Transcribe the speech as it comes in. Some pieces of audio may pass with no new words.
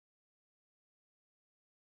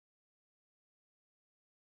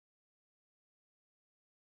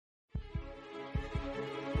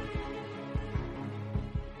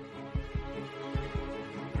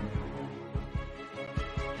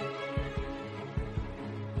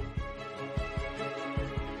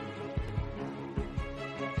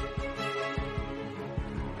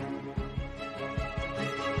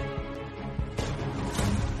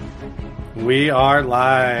We are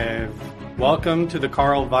live. Welcome to the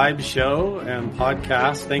Carl Vibe Show and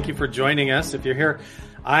podcast. Thank you for joining us. If you're here,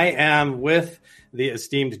 I am with the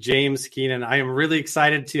esteemed James Keenan. I am really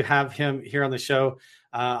excited to have him here on the show.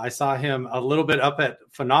 I saw him a little bit up at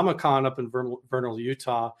Phenomicon up in Vernal,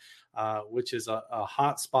 Utah, which is a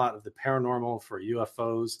hot spot of the paranormal for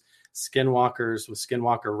UFOs, skinwalkers with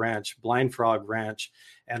Skinwalker Ranch, Blind Frog Ranch,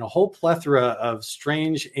 and a whole plethora of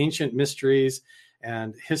strange ancient mysteries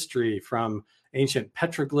and history, from ancient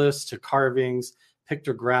petroglyphs to carvings,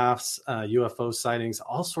 pictographs, UFO sightings,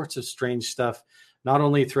 all sorts of strange stuff, not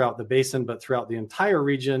only throughout the basin, but throughout the entire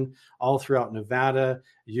region, all throughout Nevada,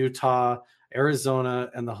 Utah,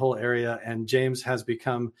 Arizona, and the whole area. And James has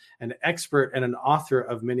become an expert and an author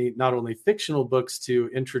of many, not only fictional books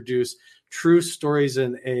to introduce true stories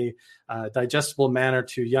in a digestible manner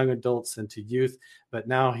to young adults and to youth, but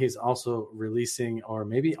now he's also releasing, or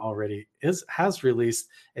maybe already has released,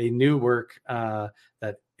 a new work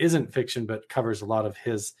that isn't fiction, but covers a lot of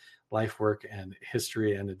his life work and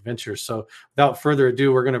history and adventure. So without further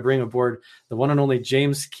ado, we're going to bring aboard the one and only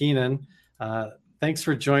James Keenan. Thanks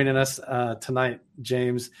for joining us tonight,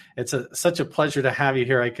 James. It's such a pleasure to have you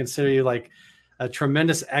here. I consider you like a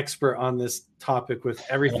tremendous expert on this topic, with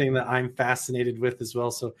everything that I'm fascinated with as well.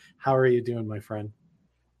 So how are you doing, my friend?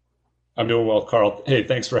 I'm doing well, Carl. Hey,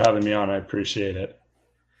 thanks for having me on. I appreciate it.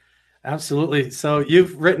 Absolutely. So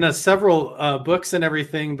you've written several books and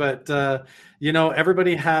everything, but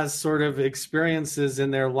everybody has sort of experiences in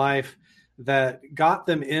their life that got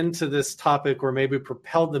them into this topic, or maybe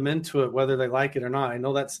propelled them into it, whether they like it or not. I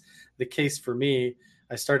know that's the case for me.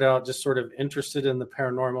 I started out just sort of interested in the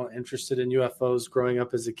paranormal, interested in UFOs growing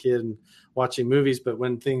up as a kid and watching movies. But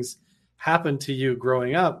when things happen to you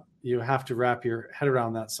growing up, you have to wrap your head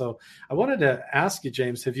around that. So I wanted to ask you,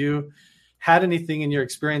 James, have you had anything in your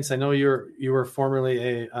experience? I know you were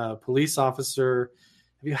formerly a police officer.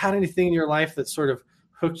 Have you had anything in your life that sort of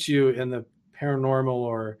hooked you in the paranormal,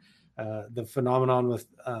 or the phenomenon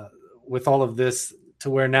with all of this, to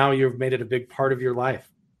where now you've made it a big part of your life?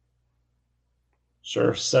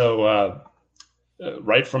 Sure. So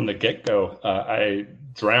right from the get-go, I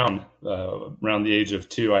drowned around the age of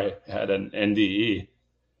 2. I had an NDE,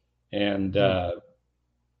 and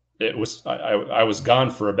it was I was gone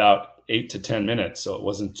for about 8 to 10 minutes, so it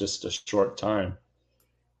wasn't just a short time.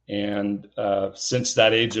 And since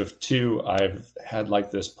that age of 2, I've had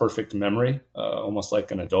like this perfect memory, almost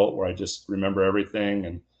like an adult, where I just remember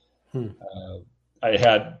everything. And I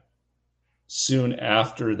had soon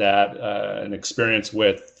after that an experience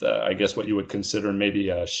with, I guess, what you would consider maybe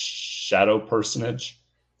a shadow personage.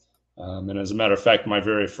 And as a matter of fact, my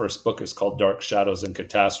very first book is called Dark Shadows and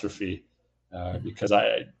Catastrophe, because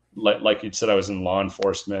like you'd said, I was in law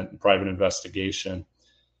enforcement and private investigation.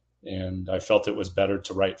 And I felt it was better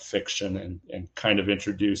to write fiction and kind of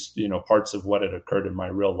introduce, parts of what had occurred in my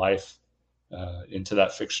real life into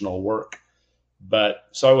that fictional work. But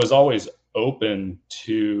so I was always open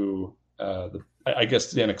to the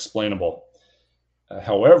unexplainable.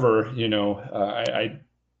 However, I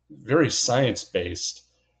very science-based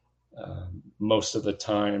most of the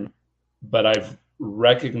time, but I've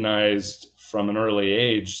recognized from an early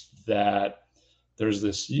age that there's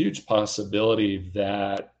this huge possibility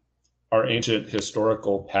that our ancient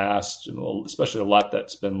historical past, especially a lot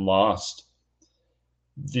that's been lost,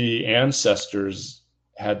 the ancestors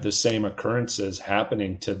had the same occurrences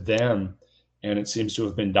happening to them. And it seems to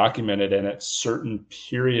have been documented. And at certain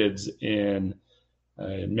periods in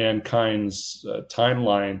mankind's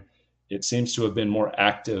timeline, it seems to have been more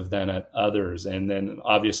active than at others. And then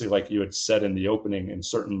obviously, like you had said in the opening, in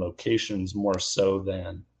certain locations more so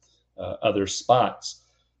than other spots.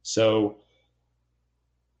 So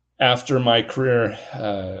after my career,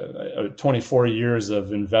 24 years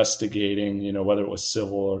of investigating, whether it was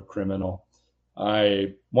civil or criminal,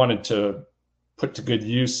 I wanted to put to good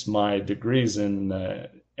use my degrees in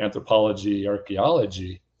anthropology,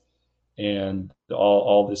 archaeology, and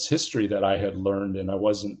all this history that I had learned. And I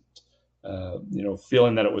wasn't,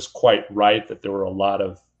 feeling that it was quite right, that there were a lot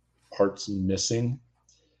of parts missing,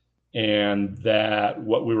 and that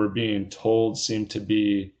what we were being told seemed to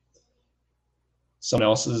be someone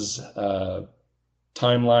else's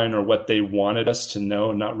timeline, or what they wanted us to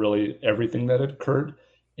know, not really everything that had occurred.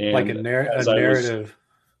 And like a narrative.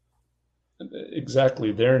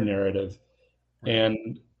 Exactly, their narrative.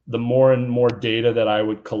 And the more and more data that I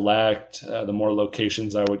would collect, the more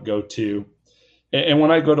locations I would go to. And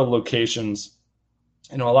when I go to locations,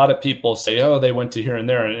 a lot of people say, oh, they went to here and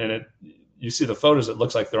there. And you see the photos, it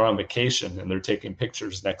looks like they're on vacation and they're taking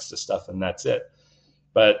pictures next to stuff, and that's it.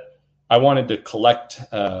 But I wanted to collect,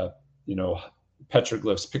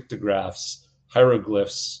 petroglyphs, pictographs,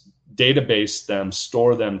 hieroglyphs, database them,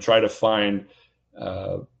 store them, try to find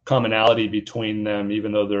commonality between them,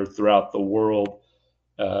 even though they're throughout the world.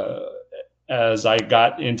 As I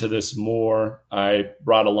got into this more, I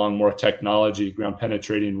brought along more technology, ground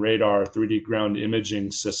penetrating radar, 3D ground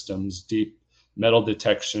imaging systems, deep metal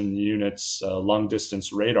detection units, long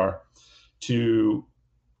distance radar, to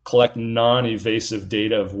collect non-evasive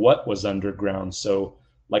data of what was underground. So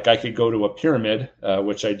like I could go to a pyramid,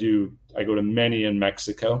 which I do. I go to many in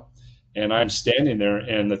Mexico, and I'm standing there,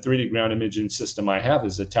 and the 3D ground imaging system I have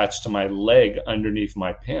is attached to my leg underneath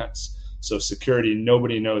my pants. So security,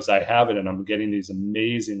 nobody knows I have it, and I'm getting these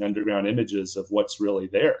amazing underground images of what's really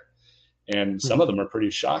there. And some of them are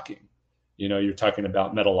pretty shocking. You know, you're talking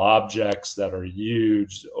about metal objects that are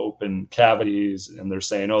huge, open cavities, and they're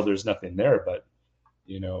saying, oh, there's nothing there. But,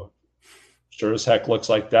 you know, sure as heck looks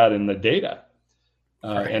like that in the data.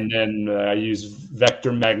 And then I use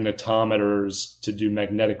vector magnetometers to do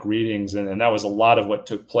magnetic readings. And that was a lot of what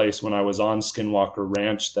took place when I was on Skinwalker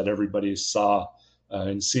Ranch that everybody saw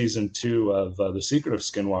in season 2 of The Secret of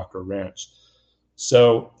Skinwalker Ranch.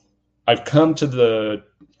 So I've come to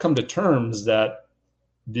terms that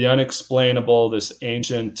the unexplainable, this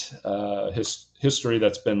ancient history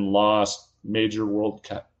that's been lost, major world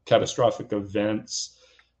catastrophic events,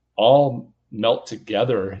 all melt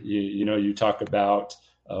together. You talk about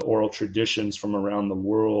oral traditions from around the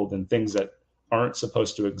world and things that aren't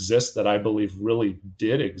supposed to exist that I believe really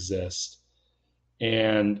did exist.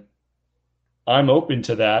 And I'm open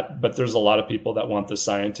to that, but there's a lot of people that want the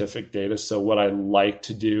scientific data. So what I like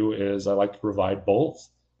to do is I like to provide both.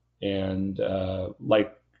 And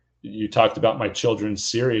like you talked about my children's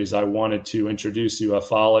series, I wanted to introduce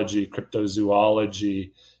ufology,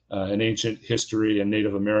 cryptozoology, an ancient history and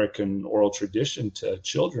Native American oral tradition to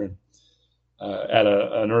children at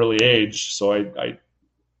an early age. So I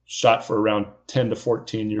shot for around 10 to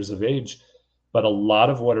 14 years of age. But a lot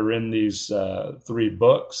of what are in these 3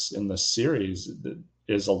 books in the series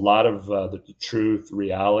is a lot of the truth,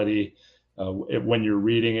 reality. When you're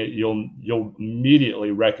reading it, you'll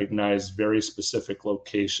immediately recognize very specific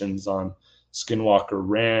locations on Skinwalker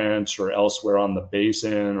Ranch or elsewhere on the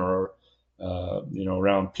basin, or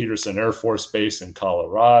around Peterson Air Force Base in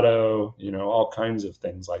Colorado. All kinds of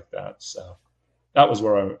things like that. So that was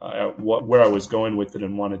where I was going with it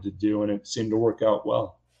and wanted to do, and it seemed to work out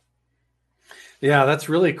well. Yeah, that's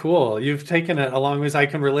really cool. You've taken it a long ways. I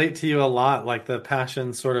can relate to you a lot, like the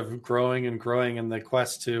passion sort of growing and growing in the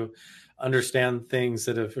quest to understand things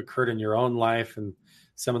that have occurred in your own life and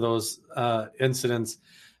some of those incidents.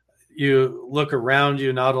 You look around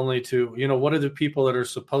you not only to, what are the people that are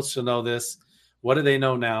supposed to know this? What do they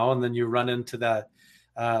know now? And then you run into that.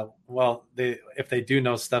 If they do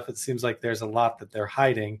know stuff, it seems like there's a lot that they're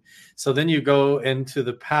hiding. So then you go into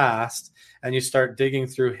the past and you start digging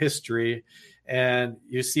through history, and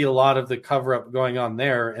you see a lot of the cover up going on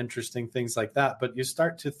there, interesting things like that. But you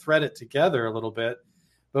start to thread it together a little bit.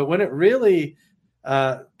 But when it really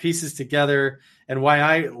pieces together, and why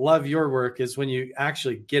I love your work is when you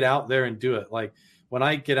actually get out there and do it. Like when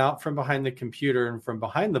I get out from behind the computer and from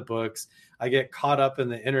behind the books, I get caught up in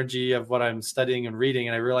the energy of what I'm studying and reading.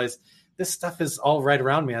 And I realize this stuff is all right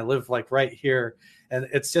around me. I live like right here. And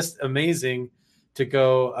it's just amazing to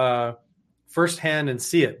go firsthand and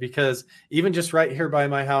see it, because even just right here by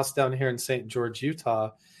my house down here in St. George, Utah,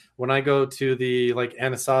 when I go to the like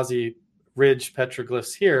Anasazi Ridge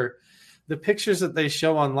petroglyphs here, the pictures that they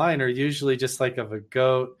show online are usually just like of a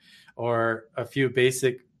goat or a few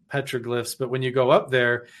basic petroglyphs. But when you go up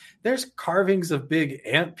there, there's carvings of big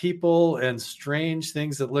ant people and strange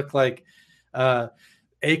things that look like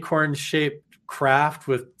acorn-shaped craft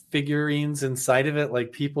with figurines inside of it,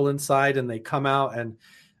 like people inside, and they come out, and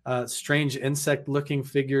strange insect-looking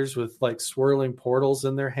figures with like swirling portals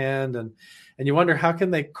in their hand. And you wonder, how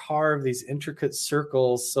can they carve these intricate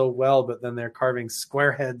circles so well, but then they're carving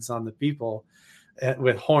square heads on the people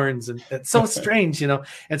with horns, and it's so strange,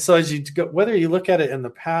 And so as you go, whether you look at it in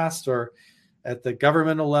the past or at the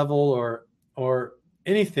governmental level or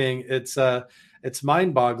anything, it's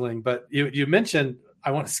mind-boggling. But you mentioned,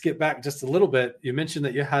 I want to skip back just a little bit. You mentioned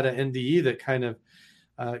that you had an NDE that kind of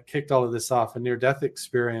kicked all of this off, a near-death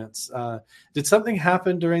experience. Did something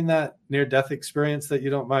happen during that near-death experience that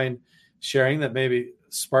you don't mind sharing that maybe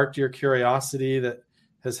sparked your curiosity that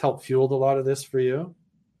has helped fueled a lot of this for you?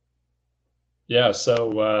 Yeah.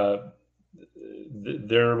 So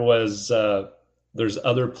there's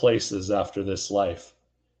other places after this life.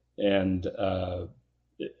 And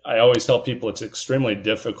I always tell people it's extremely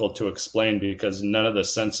difficult to explain because none of the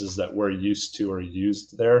senses that we're used to are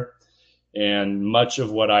used there. And much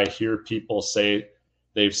of what I hear people say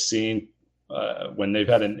they've seen when they've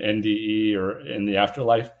had an NDE or in the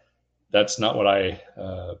afterlife, that's not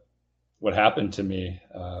what happened to me.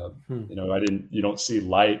 You don't see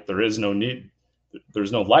light. There is no need.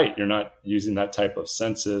 There's no light. You're not using that type of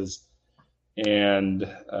senses. And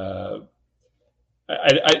I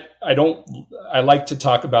like to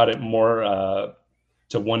talk about it more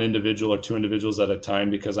to one individual or two individuals at a time,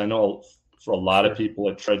 because I know for a lot of people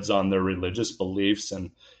it treads on their religious beliefs.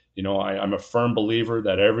 And, I'm a firm believer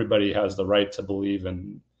that everybody has the right to believe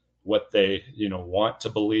in what they, want to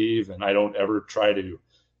believe. And I don't ever try to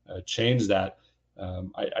change that.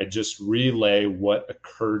 I just relay what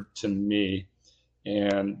occurred to me.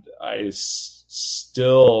 And I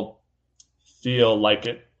still feel like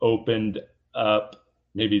it opened up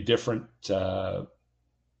maybe different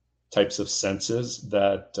types of senses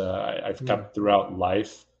that I've kept throughout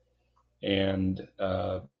life. And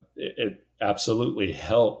it absolutely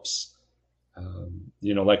helps.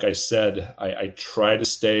 Like I said, I try to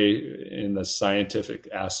stay in the scientific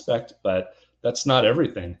aspect, but that's not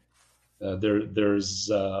everything. There's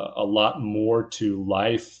a lot more to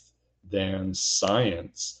life than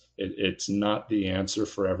science. It's not the answer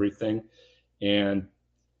for everything. And,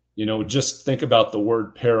 just think about the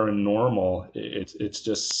word paranormal. It's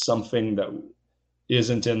just something that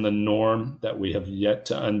isn't in the norm that we have yet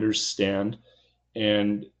to understand.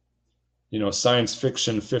 And, science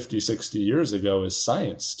fiction 50, 60 years ago is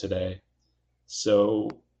science today. So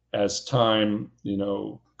as time,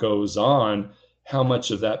 goes on, how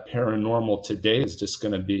much of that paranormal today is just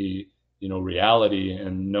going to be, reality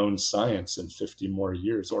and known science in 50 more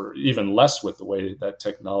years, or even less with the way that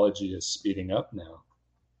technology is speeding up now?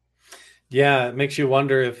 Yeah, it makes you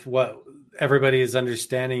wonder if what everybody is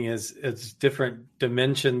understanding is different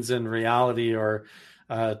dimensions in reality, or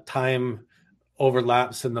time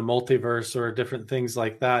overlaps in the multiverse, or different things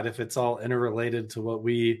like that. If it's all interrelated to what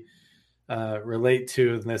we relate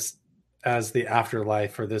to in this as the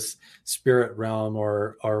afterlife, or this spirit realm,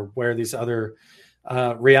 or where these other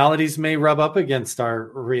realities may rub up against our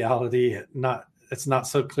reality. It's not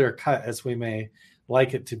so clear cut as we may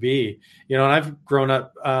like it to be. And I've grown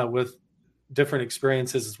up with different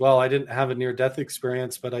experiences as well. I didn't have a near-death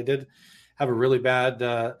experience, but I did have a really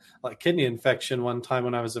bad kidney infection one time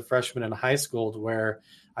when I was a freshman in high school, where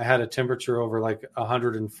I had a temperature over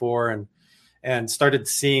 104 and started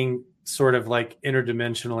seeing sort of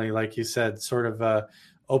interdimensionally, like you said, sort of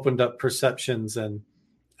opened up perceptions. And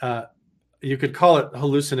you could call it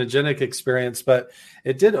hallucinogenic experience, but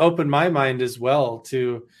it did open my mind as well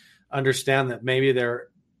to understand that maybe there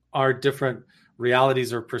are different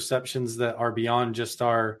realities or perceptions that are beyond just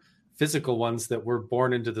our physical ones that we're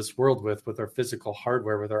born into this world with our physical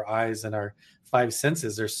hardware, with our eyes and our five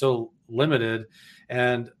senses. They're so limited.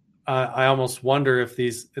 And I almost wonder if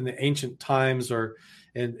these, in the ancient times or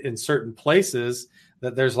in certain places,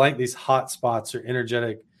 that there's these hot spots or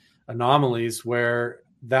energetic anomalies where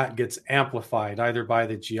that gets amplified either by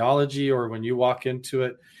the geology, or when you walk into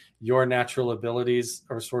it, your natural abilities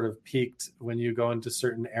are sort of peaked when you go into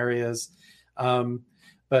certain areas.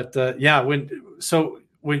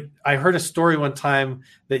 When I heard a story one time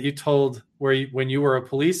that you told when you were a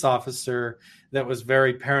police officer, that was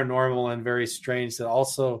very paranormal and very strange, that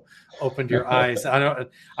also opened your eyes. I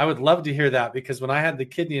would love to hear that, because when I had the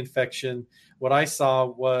kidney infection, what I saw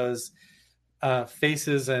was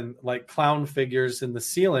faces and clown figures in the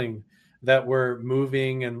ceiling that were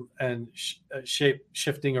moving and shape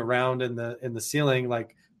shifting around in the ceiling,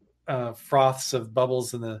 froths of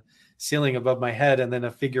bubbles in the ceiling above my head. And then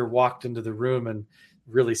a figure walked into the room and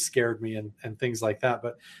really scared me and things like that.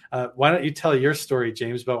 But why don't you tell your story,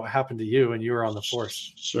 James, about what happened to you when you were on the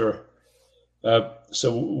force? Sure. It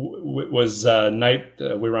was night.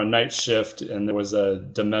 We were on night shift, and there was a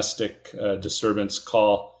domestic disturbance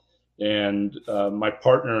call. And my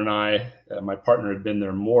partner and I, my partner had been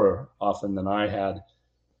there more often than I had.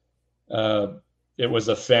 It was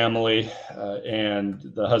a family, and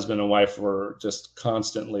the husband and wife were just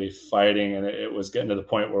constantly fighting, and it was getting to the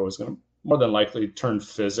point where it was going to more than likely turn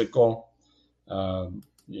physical.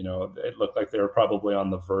 It looked like they were probably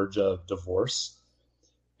on the verge of divorce.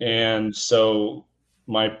 And so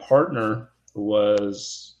my partner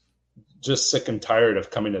was just sick and tired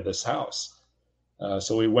of coming to this house.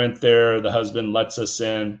 So we went there. The husband lets us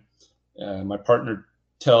in. My partner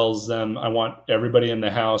tells them, I want everybody in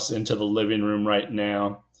the house into the living room right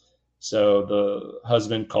now. So the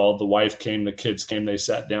husband called, the wife came, the kids came, they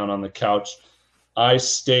sat down on the couch. I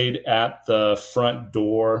stayed at the front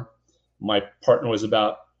door. My partner was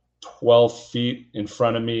about 12 feet in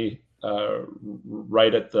front of me,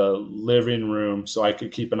 right at the living room so I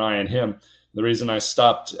could keep an eye on him. The reason I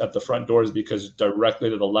stopped at the front door is because directly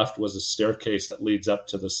to the left was a staircase that leads up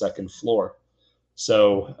to the second floor.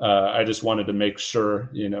 So I just wanted to make sure,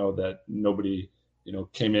 that nobody,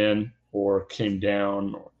 came in or came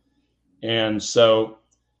down. And so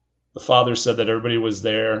the father said that everybody was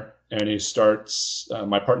there, and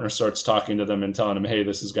my partner starts talking to them and telling them, hey,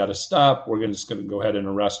 this has got to stop. We're just going to go ahead and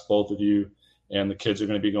arrest both of you. And the kids are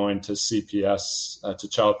going to be going to CPS, to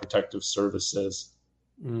Child Protective Services.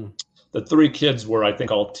 Mm. The 3 kids were, I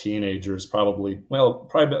think, all teenagers, probably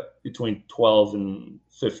between 12 and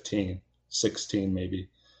 15, 16 maybe.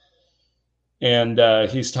 And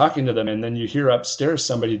he's talking to them, and then you hear upstairs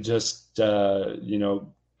somebody just,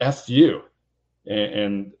 F you.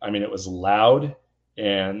 And I mean, it was loud.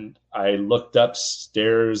 And I looked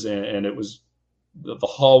upstairs, and it was the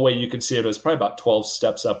hallway. You could see it was probably about 12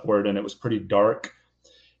 steps upward, and it was pretty dark.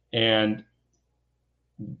 And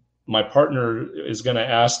my partner is going to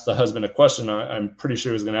ask the husband a question. I'm pretty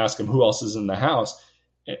sure he's going to ask him who else is in the house.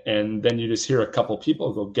 And then you just hear a couple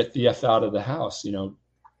people go, get the F out of the house,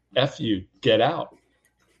 F you, get out.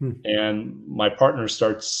 And my partner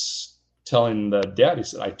starts telling the dad, he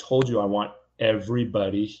said, I told you I want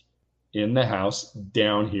everybody in the house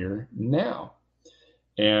down here now.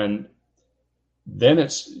 And then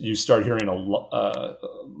you start hearing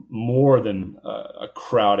more than a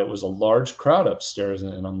crowd. It was a large crowd upstairs,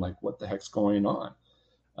 and I'm like, what the heck's going on?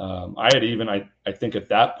 I had even, I think at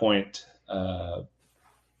that point,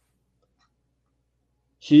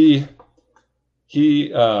 he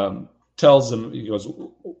tells them, he goes,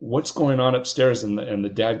 what's going on upstairs? And the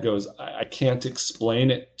dad goes, I can't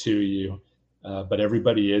explain it to you, but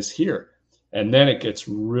everybody is here. And then it gets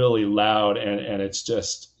really loud, and it's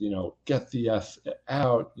just, get the F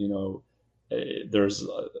out,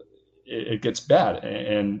 it gets bad.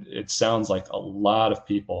 And it sounds like a lot of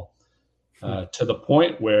people, to the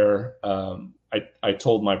point where I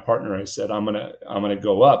told my partner, I said, I'm gonna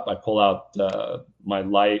go up. I pull out my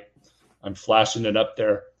light. I'm flashing it up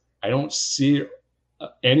there. I don't see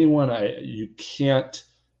anyone. You can't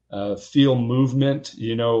feel movement.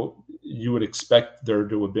 You would expect there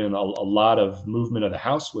to have been a lot of movement of the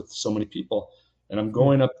house with so many people. And I'm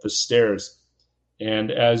going up the stairs.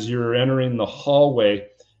 And as you're entering the hallway,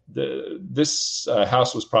 this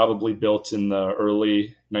house was probably built in the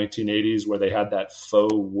early 1980s, where they had that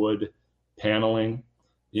faux wood paneling,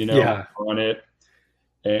 on it.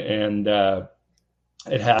 And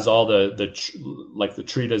it has all the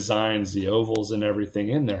tree designs, the ovals and everything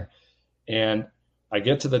in there. And I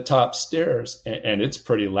get to the top stairs, and it's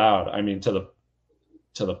pretty loud. I mean, to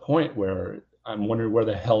the point where I'm wondering where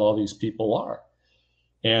the hell all these people are.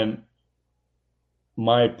 And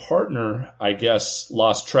my partner, I guess,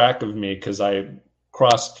 lost track of me because I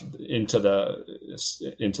crossed into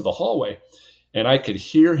the hallway, and I could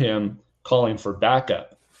hear him calling for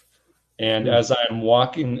backup. And as I'm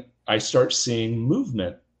walking, I start seeing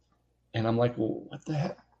movement, and I'm like, well, what the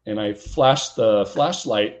heck? And I flash the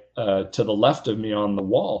flashlight to the left of me on the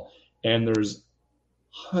wall, and there's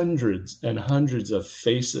hundreds and hundreds of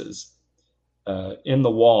faces in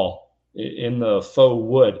the wall, in the faux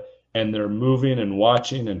wood, and they're moving and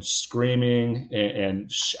watching and screaming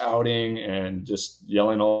and shouting and just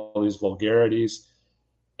yelling all these vulgarities.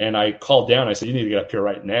 And I called down. I said, you need to get up here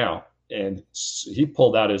right now. And he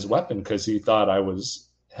pulled out his weapon because he thought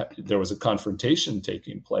there was a confrontation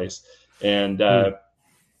taking place. And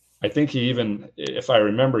I think he even, if I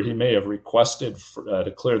remember, he may have requested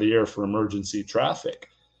to clear the air for emergency traffic.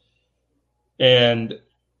 And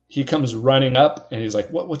he comes running up, and he's like,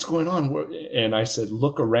 what's going on? And I said,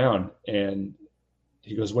 look around. And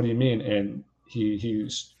he goes, what do you mean? And he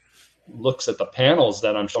looks at the panels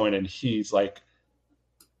that I'm showing, and he's like,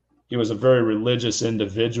 he was a very religious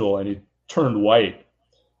individual, and he turned white.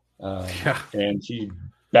 And he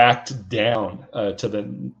backed down to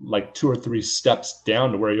the 2 or 3 steps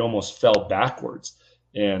down to where he almost fell backwards.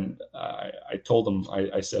 And I told him,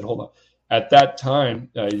 I said, hold on. At that time,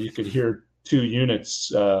 you could hear 2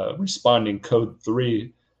 units responding code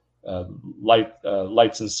 3,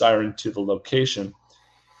 lights and siren to the location.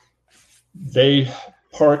 They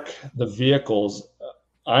park the vehicles.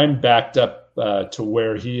 I'm backed up to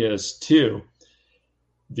where he is too.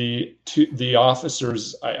 The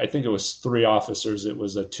officers, I think it was 3 officers. It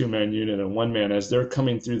was a 2-man unit and 1 man. As they're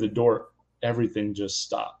coming through the door, everything just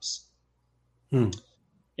stops.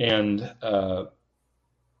 And,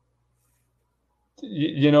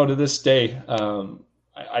 to this day,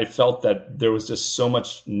 I felt that there was just so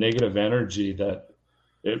much negative energy that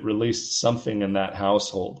it released something in that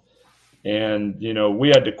household. And, we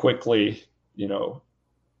had to quickly,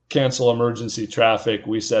 cancel emergency traffic.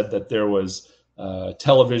 We said that there was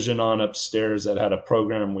television on upstairs that had a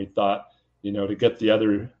program we thought, to get the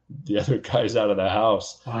other guys out of the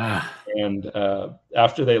house. Wow. And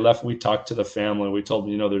after they left, we talked to the family. We told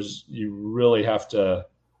them, you really have to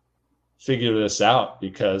figure this out,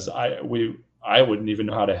 because I wouldn't even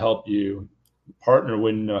know how to help you. Partner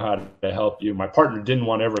wouldn't know how to help you. My partner didn't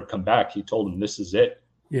want to ever come back. He told him, this is it.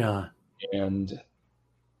 Yeah. And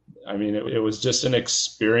I mean, it was just an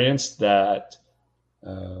experience that,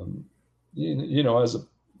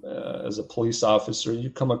 as a police officer, you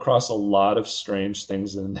come across a lot of strange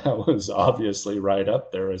things, and that was obviously right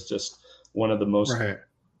up there as just one of the most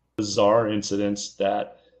bizarre incidents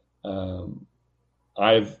that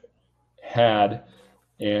I've had.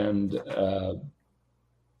 And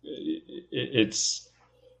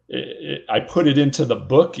I put it into the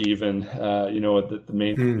book even, that the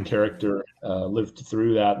main character lived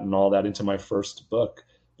through that and all that into my first book,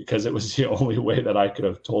 because it was the only way that I could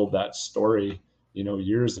have told that story,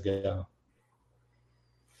 years ago.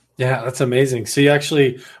 Yeah, that's amazing. So you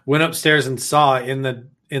actually went upstairs and saw in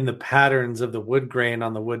the patterns of the wood grain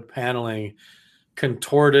on the wood paneling,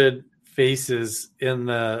 contorted faces in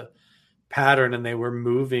the pattern, and they were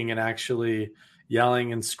moving and actually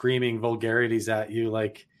yelling and screaming vulgarities at you,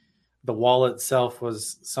 like the wall itself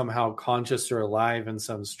was somehow conscious or alive in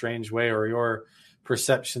some strange way, or your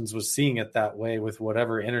perceptions was seeing it that way with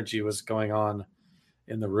whatever energy was going on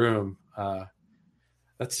in the room.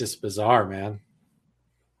 That's just bizarre, man.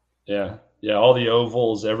 Yeah. All the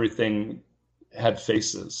ovals, everything had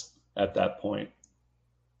faces at that point.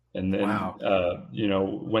 And then,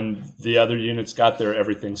 when the other units got there,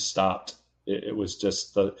 everything stopped. It was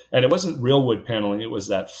just and it wasn't real wood paneling. It was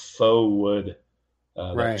that faux wood,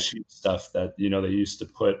 that cheap stuff that, they used to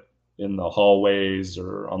put in the hallways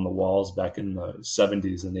or on the walls back in the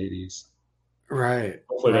 70s and 80s. Right.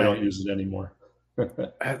 Hopefully they don't use it anymore.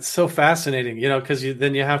 It's so fascinating, because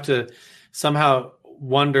then you have to somehow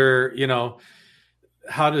wonder,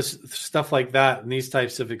 how does stuff like that and these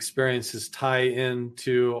types of experiences tie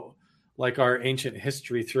into like our ancient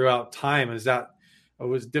history throughout time? Is that it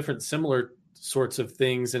was different, similar sorts of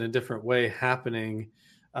things in a different way happening?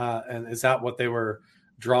 And is that what they were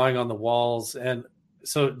drawing on the walls? And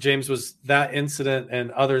so, James, was that incident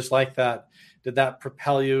and others like that, did that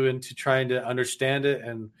propel you into trying to understand it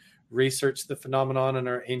and research the phenomenon in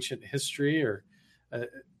our ancient history? Or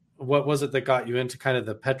what was it that got you into kind of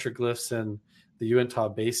the petroglyphs and the Uintah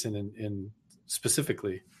Basin in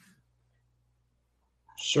specifically?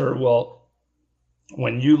 Sure. Well,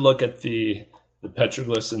 when you look at the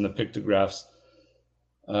petroglyphs and the pictographs,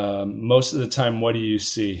 most of the time, what do you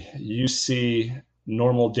see? You see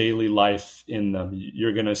normal daily life in them.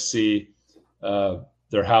 You're going to see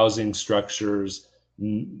their housing structures.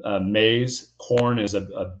 Maize, corn is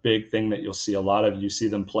a big thing that you'll see a lot of. You see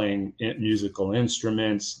them playing musical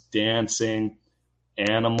instruments, dancing,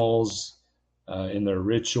 animals in their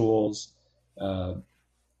rituals.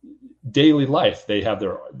 Daily life,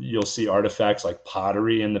 you'll see artifacts like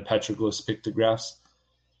pottery in the petroglyphs, pictographs.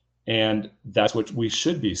 And that's what we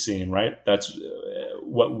should be seeing, right? That's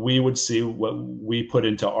what we would see, what we put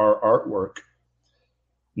into our artwork.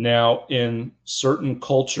 Now, in certain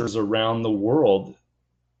cultures around the world,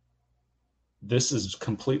 this is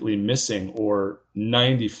completely missing, or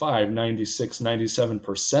 95, 96,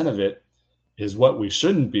 97% of it is what we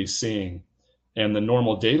shouldn't be seeing. And the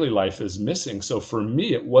normal daily life is missing. So for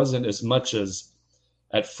me, it wasn't as much as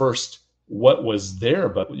at first what was there,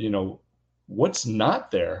 but what's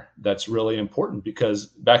not there that's really important, because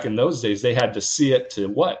back in those days they had to see it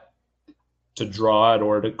to draw it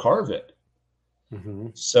or to carve it. Mm-hmm.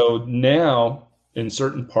 So now in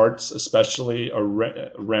certain parts, especially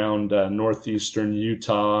around northeastern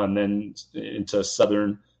Utah and then into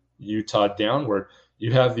southern Utah downward,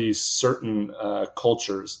 you have these certain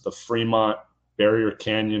cultures, the Fremont Barrier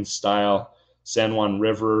Canyon style, San Juan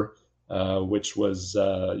River, which was,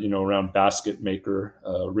 around basket maker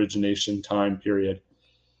origination time period.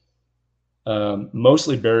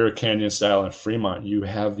 Mostly Barrier Canyon style in Fremont, you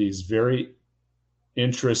have these very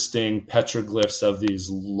interesting petroglyphs of these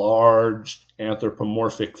large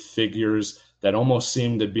anthropomorphic figures that almost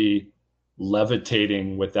seem to be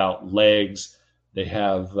levitating without legs. They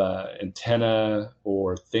have antenna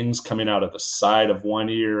or things coming out of the side of one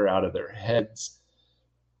ear, out of their heads.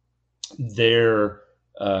 They're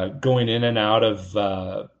going in and out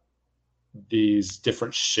of these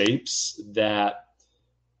different shapes that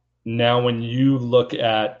now when you look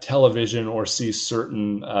at television or see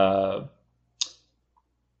certain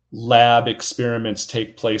lab experiments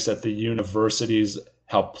take place at the universities,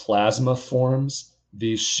 how plasma forms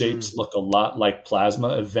These shapes look a lot like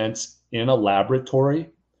plasma events in a laboratory.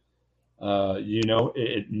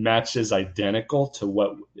 It matches identical to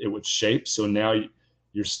what it would shape. So now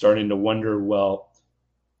you're starting to wonder, well,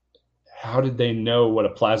 how did they know what a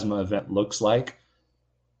plasma event looks like?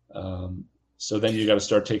 So then you got to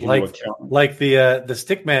start taking into account, like the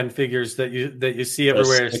stickman figures that you see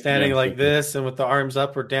everywhere, standing like this and with the arms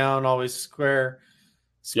up or down, always squared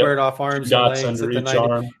off arms two and dots legs under at the each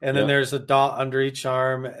 90, arm, and then there's a dot under each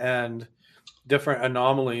arm and different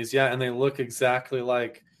anomalies. Yeah, and they look exactly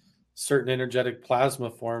like certain energetic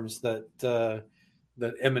plasma forms that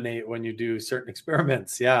emanate when you do certain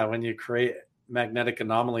experiments. Yeah, when you create magnetic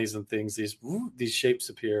anomalies and things, these shapes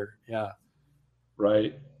appear. Yeah.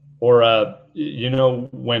 Right. Or,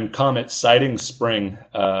 when Comet Sighting Spring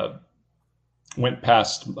went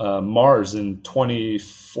past Mars in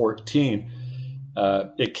 2014,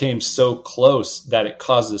 it came so close that it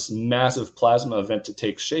caused this massive plasma event to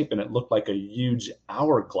take shape, and it looked like a huge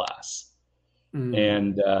hourglass.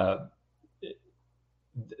 And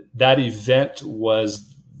that event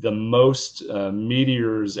was the most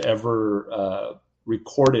meteors ever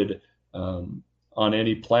recorded on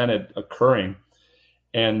any planet occurring.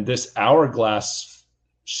 And this hourglass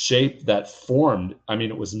shape that formed, I mean,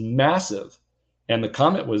 it was massive. And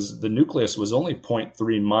the nucleus was only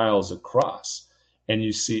 0.3 miles across. And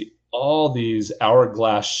you see all these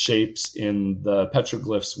hourglass shapes in the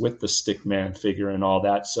petroglyphs with the stickman figure and all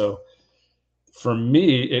that. So for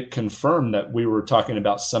me, it confirmed that we were talking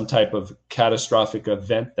about some type of catastrophic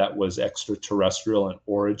event that was extraterrestrial in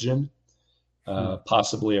origin,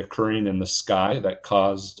 possibly occurring in the sky that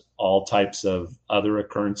caused all types of other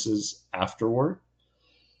occurrences afterward.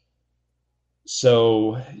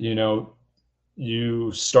 So,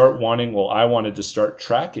 you start wanting, I wanted to start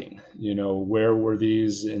tracking, where were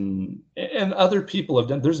these and other people have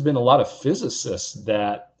done. There's been a lot of physicists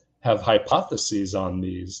that have hypotheses on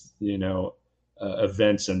these,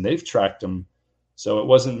 events, and they've tracked them. So it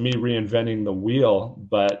wasn't me reinventing the wheel,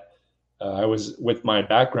 but I was, with my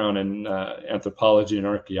background in anthropology and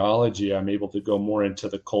archaeology, I'm able to go more into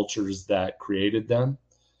the cultures that created them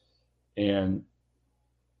and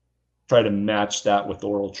try to match that with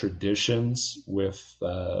oral traditions, with,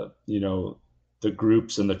 the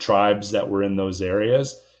groups and the tribes that were in those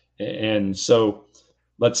areas. And so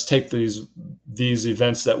let's take these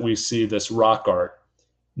events that we see, this rock art.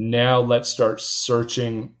 Now let's start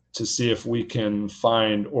searching to see if we can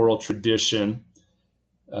find oral tradition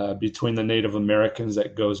between the Native Americans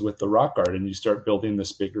that goes with the rock art, and you start building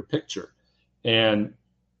this bigger picture. And,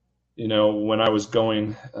 when I was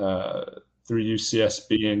going through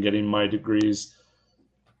UCSB and getting my degrees,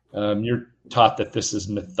 you're taught that this is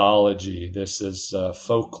mythology, this is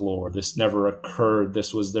folklore, this never occurred,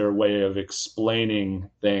 this was their way of explaining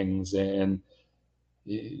things. And,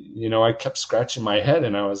 I kept scratching my head,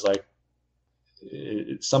 and I was like,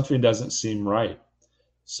 something doesn't seem right.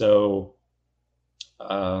 So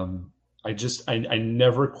I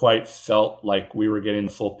never quite felt like we were getting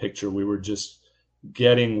the full picture. We were just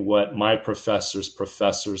getting what my professor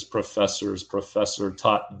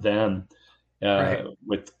taught them, Right.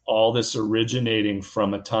 with all this originating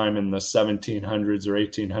from a time in the 1700s or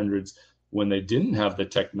 1800s when they didn't have the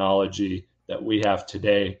technology that we have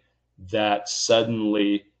today, that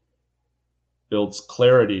suddenly builds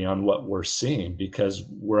clarity on what we're seeing, because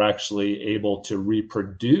we're actually able to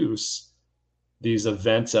reproduce these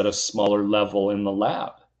events at a smaller level in the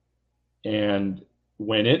lab. And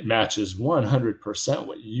when it matches 100%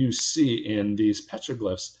 what you see in these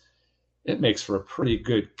petroglyphs, it makes for a pretty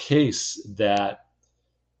good case that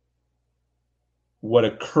what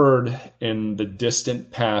occurred in the distant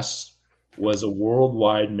past was a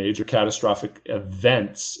worldwide major catastrophic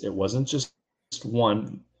event. It wasn't just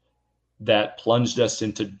one that plunged us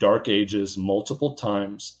into dark ages multiple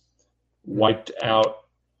times, wiped out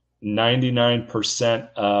 99%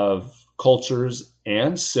 of cultures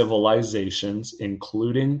and civilizations,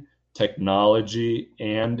 including technology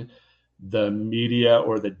and the media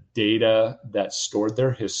or the data that stored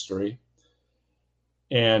their history.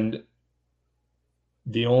 And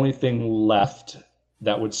the only thing left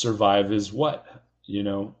that would survive is what?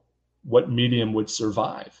 What medium would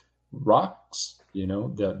survive? Rocks,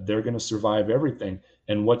 they're going to survive everything.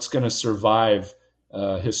 And what's going to survive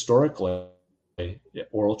historically?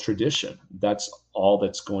 Oral tradition. That's all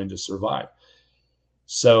that's going to survive.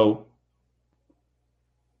 So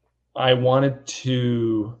I wanted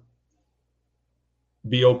to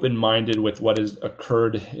be open-minded with what has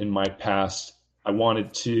occurred in my past. I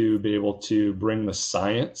wanted to be able to bring the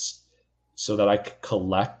science so that I could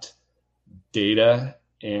collect data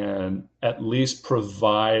and at least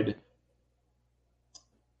provide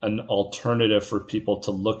an alternative for people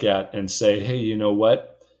to look at and say, hey, you know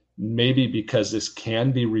what? Maybe because this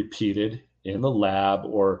can be repeated in the lab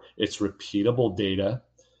or it's repeatable data,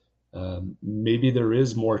 maybe there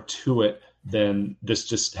is more to it than this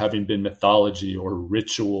just having been mythology or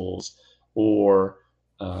rituals or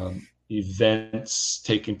events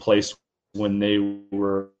taking place when they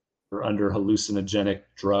were under hallucinogenic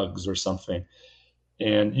drugs or something.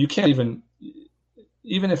 And you can't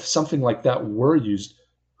even if something like that were used,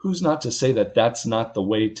 who's not to say that that's not the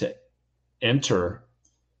way to enter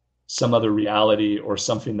some other reality or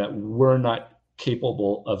something that we're not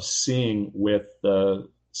capable of seeing with the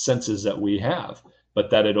senses that we have, but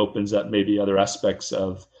that it opens up maybe other aspects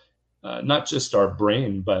of not just our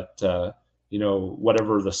brain, but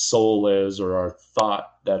whatever the soul is or our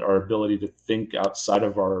thought, that our ability to think outside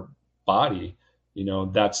of our body,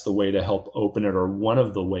 that's the way to help open it, or one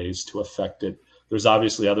of the ways to affect it. There's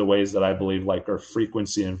obviously other ways that I believe, like our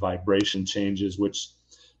frequency and vibration changes, which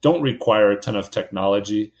don't require a ton of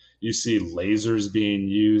technology. You see lasers being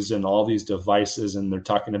used in all these devices, and they're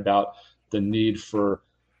talking about the need for,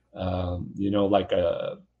 like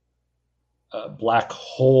a black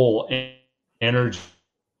hole energy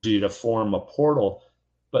to form a portal.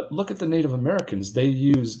 But look at the Native Americans. They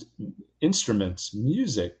used instruments,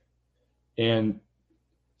 music, and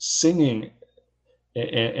singing,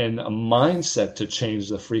 and a mindset to change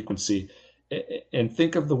the frequency. And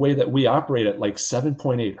think of the way that we operate at like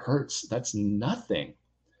 7.8 hertz. That's nothing.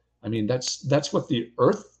 I mean, that's what the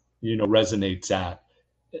earth, resonates at.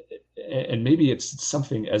 And maybe it's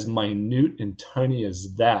something as minute and tiny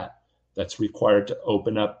as that's required to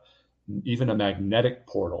open up even a magnetic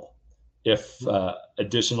portal if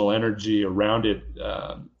additional energy around it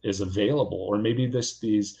is available. Or maybe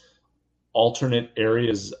these alternate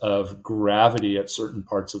areas of gravity at certain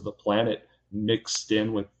parts of the planet mixed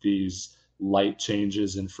in with these light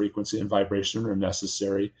changes in frequency and vibration are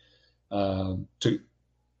necessary to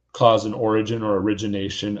cause an origin or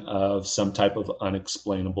origination of some type of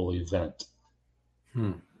unexplainable event.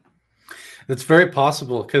 It's very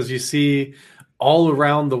possible, because you see all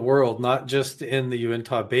around the world, not just in the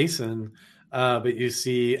Uinta Basin, but you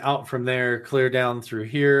see out from there, clear down through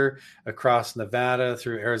here, across Nevada,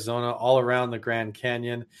 through Arizona, all around the Grand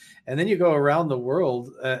Canyon. And then you go around the world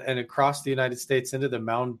and across the United States into the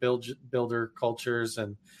mound builder cultures.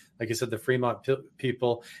 And like I said, the Fremont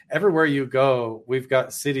people, everywhere you go, we've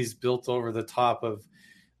got cities built over the top of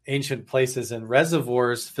ancient places and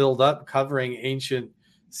reservoirs filled up, covering ancient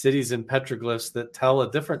cities and petroglyphs that tell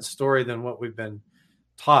a different story than what we've been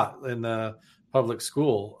taught in the public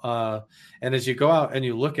school. And as you go out and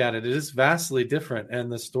you look at it, it is vastly different.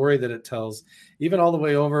 And the story that it tells, even all the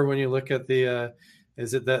way over when you look at the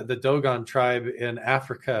Dogon tribe in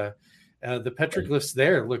Africa, the petroglyphs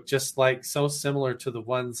there look just like so similar to the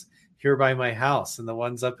ones here by my house and the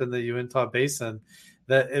ones up in the Uinta Basin,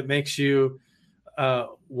 that it makes you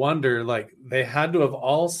wonder, like, they had to have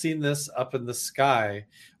all seen this up in the sky,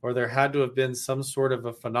 or there had to have been some sort of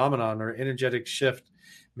a phenomenon or energetic shift.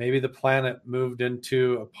 Maybe the planet moved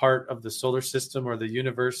into a part of the solar system or the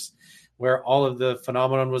universe where all of the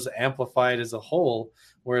phenomenon was amplified as a whole,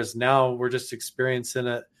 whereas now we're just experiencing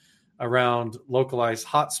it around localized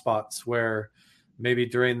hotspots where maybe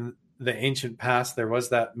during the ancient past there was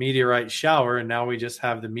that meteorite shower, and now we just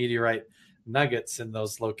have the meteorite nuggets in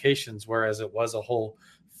those locations, whereas it was a whole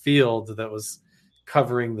field that was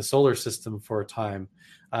covering the solar system for a time.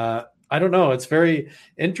 I don't know. It's very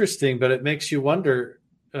interesting, but it makes you wonder,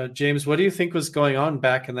 James, what do you think was going on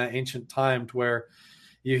back in that ancient time, to where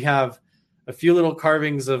you have a few little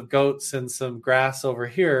carvings of goats and some grass over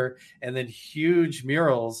here, and then huge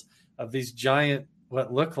murals of these giant,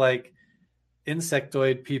 what look like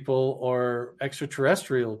insectoid people or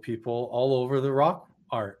extraterrestrial people all over the rock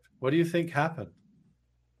art? What do you think happened?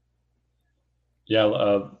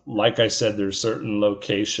 Yeah, like I said, there's certain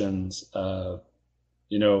locations, the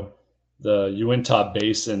Uinta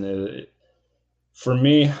Basin. For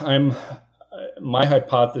me, my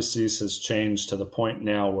hypothesis has changed to the point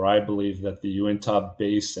now where I believe that the Uinta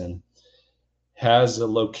Basin has a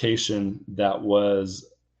location that was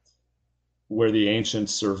where the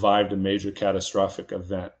ancients survived a major catastrophic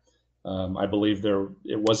event. I believe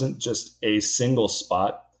it wasn't just a single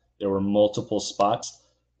spot. There were multiple spots.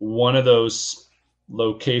 One of those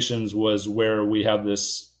locations was where we have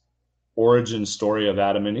this origin story of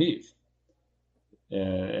Adam and Eve.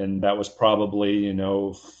 And that was probably,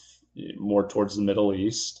 more towards the Middle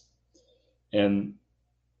East. And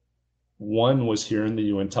one was here in the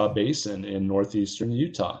Uinta Basin in northeastern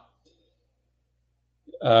Utah.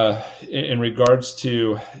 In regards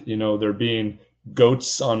to, there being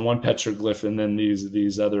goats on one petroglyph and then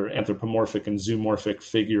these other anthropomorphic and zoomorphic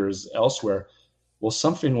figures elsewhere. Well,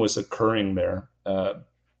 something was occurring there.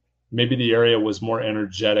 Maybe the area was more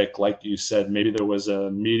energetic, like you said. Maybe there was a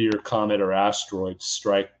meteor, comet, or asteroid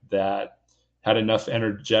strike that had enough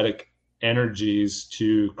energetic energies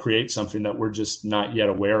to create something that we're just not yet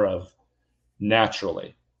aware of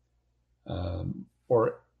naturally.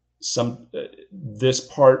 Or this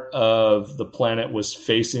part of the planet was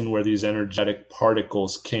facing where these energetic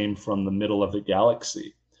particles came from the middle of the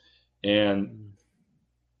galaxy, and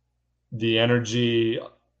the energy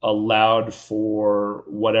allowed for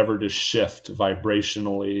whatever to shift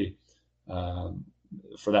vibrationally,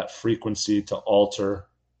 for that frequency to alter.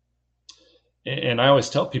 And I always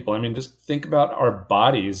tell people, I mean, just think about our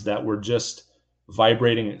bodies that were just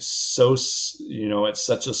vibrating so, at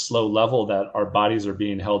such a slow level that our bodies are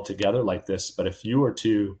being held together like this. But if you were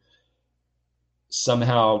to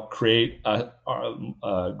somehow create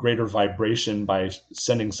a greater vibration by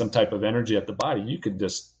sending some type of energy at the body, you could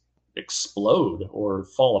just explode or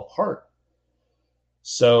fall apart.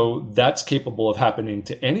 So that's capable of happening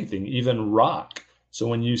to anything, even rock. So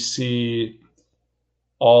when you see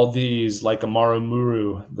all these, like Amaru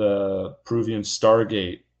Muru, the Peruvian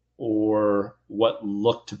Stargate, or what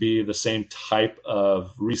looked to be the same type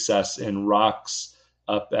of recess in rocks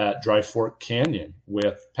up at Dry Fork Canyon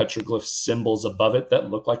with petroglyph symbols above it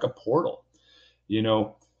that look like a portal.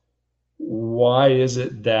 Why is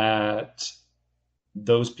it that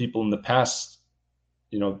those people in the past,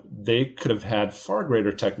 they could have had far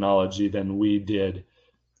greater technology than we did,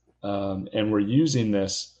 and we're using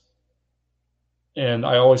this? And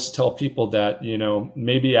I always tell people that,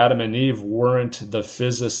 maybe Adam and Eve weren't the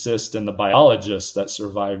physicists and the biologists that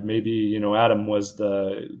survived. Maybe, Adam was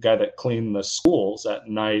the guy that cleaned the schools at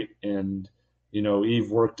night, and,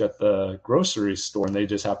 Eve worked at the grocery store, and they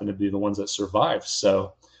just happened to be the ones that survived.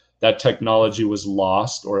 So that technology was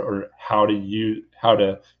lost, or how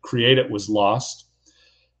to create it was lost.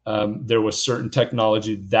 There was certain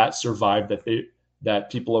technology that survived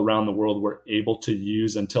that people around the world were able to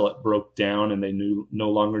use until it broke down and they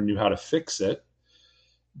no longer knew how to fix it.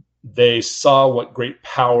 They saw what great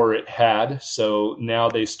power it had, so now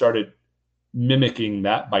they started mimicking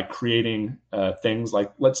that by creating things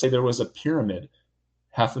like, let's say there was a pyramid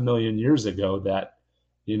 500,000 years ago that,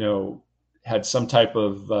 had some type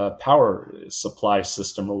of power supply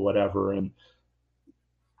system or whatever. And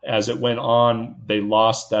as it went on, they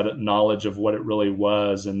lost that knowledge of what it really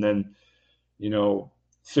was. And then,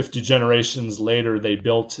 50 generations later, they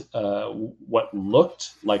built what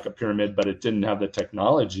looked like a pyramid, but it didn't have the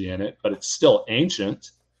technology in it, but it's still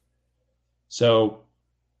ancient. So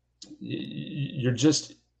we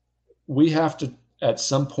have to, at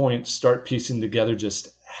some point, start piecing together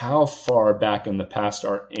just how far back in the past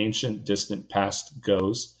our ancient, distant past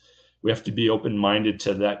goes. We have to be open-minded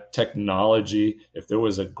to that technology. If there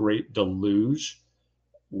was a great deluge,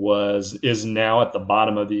 is now at the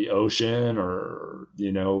bottom of the ocean, or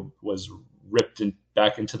was ripped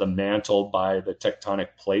back into the mantle by the tectonic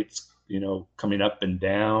plates coming up and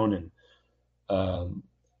down, and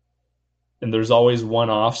there's always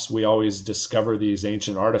one-offs. We always discover these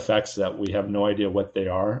ancient artifacts that we have no idea what they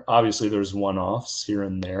are. Obviously there's one-offs here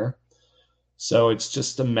and there, so it's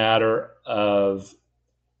just a matter of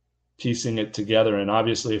piecing it together. And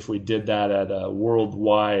obviously if we did that at a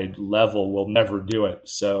worldwide level, we'll never do it.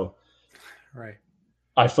 So right.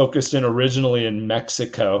 I focused in originally in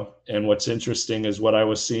Mexico, and what's interesting is what I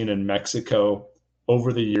was seeing in Mexico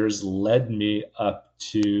over the years led me up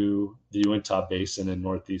to the Uinta Basin in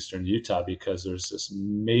northeastern Utah, because there's this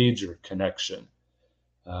major connection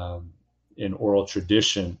in oral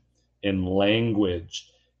tradition, in language,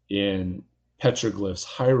 in petroglyphs,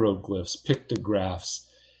 hieroglyphs, pictographs,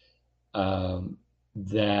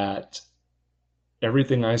 that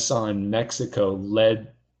everything I saw in Mexico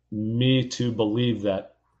led me to believe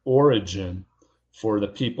that origin for the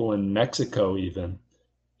people in Mexico even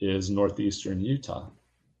is northeastern Utah.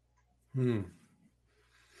 Do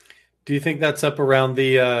you think that's up around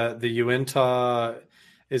the Uinta?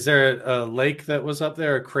 Is there a lake that was up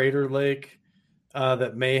there, a crater lake,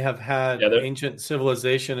 that may have had ancient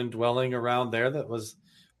civilization and dwelling around there that was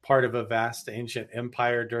part of a vast ancient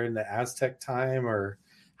empire during the Aztec time? Or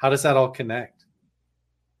how does that all connect?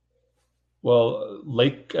 Well,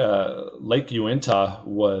 Lake Uinta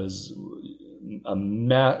was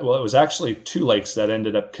it was actually two lakes that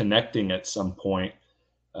ended up connecting at some point.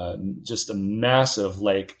 Just a massive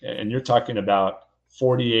lake, and you're talking about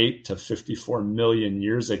 48 to 54 million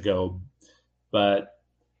years ago, but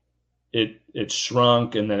it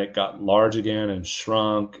shrunk, and then it got large again and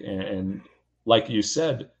shrunk, and like you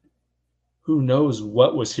said, who knows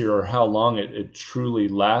what was here or how long it truly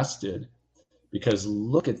lasted. Because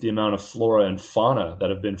look at the amount of flora and fauna that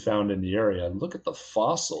have been found in the area. Look at the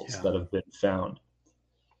fossils that have been found.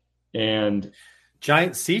 And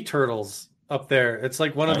giant sea turtles up there. It's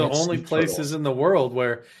like one of the only places in the world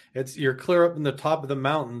where you're clear up in the top of the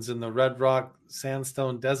mountains in the Red Rock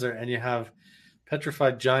Sandstone Desert, and you have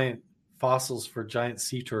petrified giant fossils for giant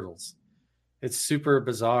sea turtles. It's super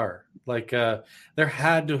bizarre. Like there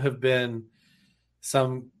had to have been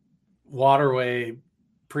some waterway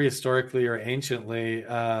prehistorically or anciently,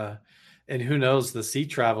 and who knows the sea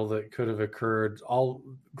travel that could have occurred all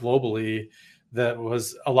globally that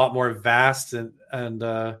was a lot more vast and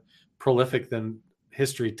prolific than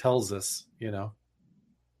history tells us,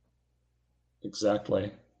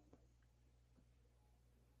 Exactly.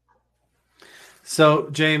 So,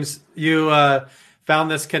 James, you found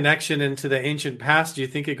this connection into the ancient past. Do you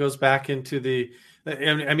think it goes back into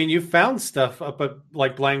I mean, you found stuff up at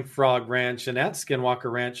like Blind Frog Ranch and at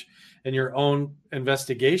Skinwalker Ranch in your own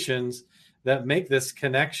investigations that make this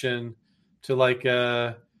connection to like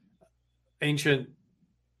ancient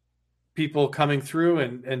people coming through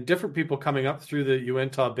and different people coming up through the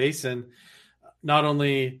Uinta Basin, not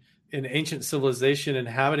only in ancient civilization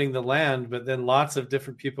inhabiting the land, but then lots of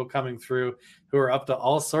different people coming through who are up to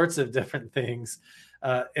all sorts of different things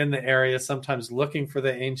in the area, sometimes looking for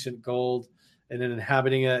the ancient gold and then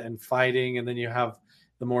inhabiting it and fighting. And then you have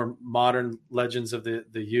the more modern legends of the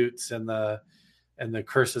Utes and the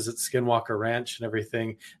curses at Skinwalker Ranch and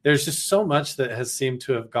everything. There's just so much that has seemed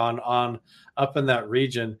to have gone on up in that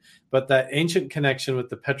region. But that ancient connection with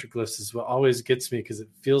the petroglyphs is what always gets me, because it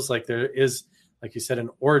feels like there is, like you said, an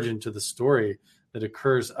origin to the story that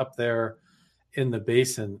occurs up there in the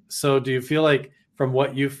basin. So do you feel like from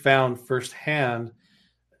what you found firsthand,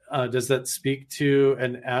 does that speak to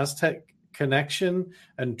an Aztec connection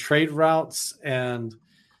and trade routes and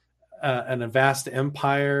a vast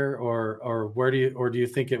empire, or do you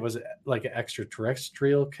think it was like an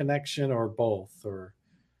extraterrestrial connection, or both? Or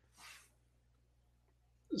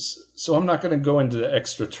so I'm not going to go into the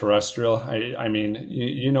extraterrestrial. I mean,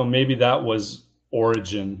 maybe that was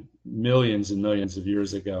origin millions and millions of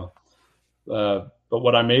years ago. But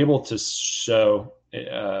what I'm able to show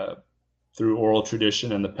through oral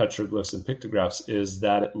tradition and the petroglyphs and pictographs is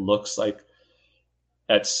that it looks like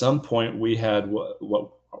at some point we had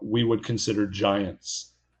what we would consider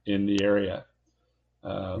giants in the area.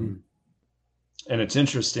 And it's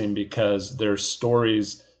interesting because there's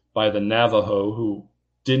stories by the Navajo who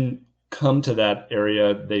didn't come to that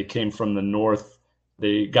area. They came from the north.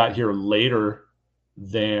 They got here later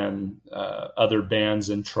than other bands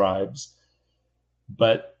and tribes.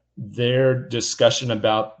 But their discussion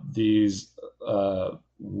about these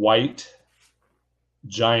white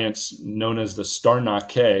giants known as the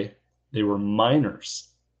Starnake, they were miners.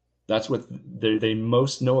 That's what they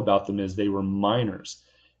most know about them, is they were miners,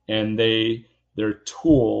 and their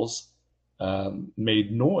tools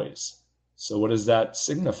made noise. So what does that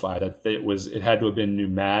signify? That it had to have been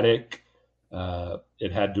pneumatic,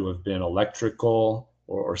 it had to have been electrical,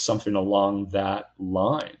 or something along that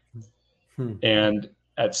line. And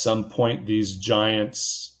at some point, these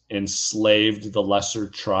giants enslaved the lesser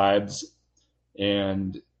tribes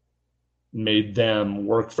and made them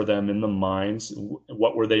work for them in the mines.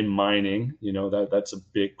 What were they mining? That's a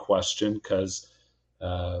big question, because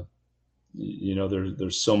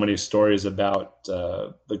there's so many stories about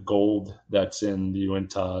the gold that's in the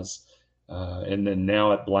Uintas, and then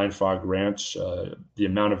now at Blind Frog Ranch, the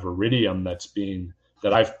amount of iridium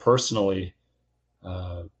that I've personally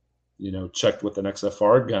checked with an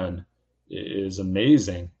XFR gun is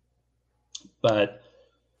amazing. But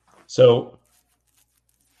so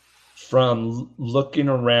from looking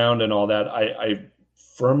around and all that, I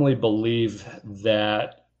firmly believe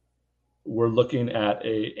that we're looking at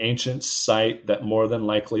an ancient site that more than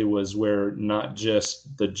likely was where not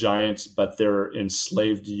just the giants, but their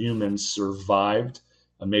enslaved humans survived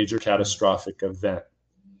a major catastrophic event.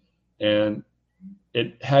 And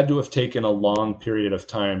it had to have taken a long period of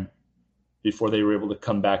time before they were able to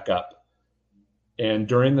come back up. And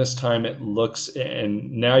during this time, it looks,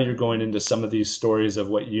 and now you're going into some of these stories of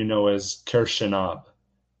what you know as Kershenab,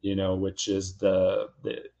 which is the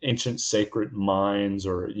ancient sacred mines,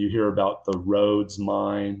 or you hear about the Rhodes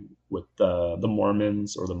mine with the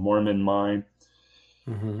Mormons, or the Mormon mine.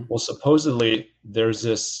 Mm-hmm. Well, supposedly there's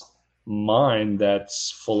this mine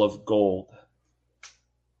that's full of gold.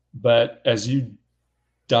 But as you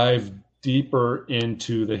dive deeper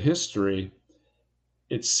into the history,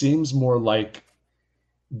 it seems more like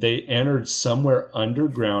they entered somewhere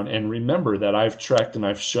underground. And remember that I've trekked and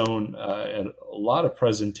I've shown at a lot of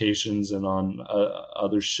presentations and on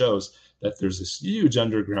other shows that there's this huge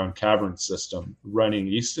underground cavern system running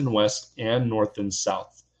east and west and north and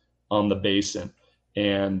south on the basin.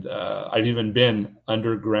 And I've even been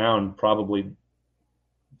underground, probably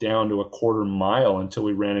down to a quarter mile, until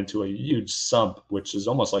we ran into a huge sump, which is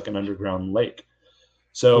almost like an underground lake.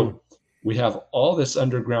 So we have all this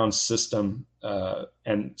underground system,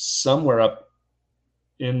 and somewhere up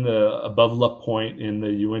in the above La Point in the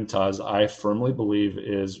Uintas, I firmly believe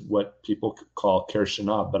is what people call Ker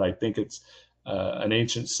Shanab, but I think it's an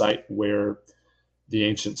ancient site where the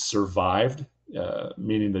ancients survived,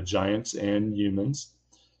 meaning the giants and humans.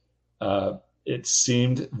 It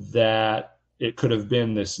seemed that it could have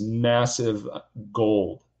been this massive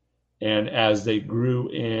gold. And as they grew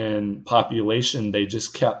in population, they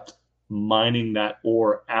just kept mining that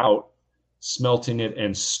ore out, smelting it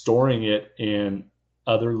and storing it in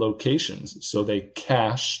other locations. So they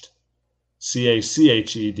cached,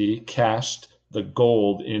 CACHED, cached the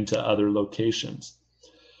gold into other locations.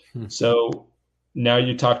 So now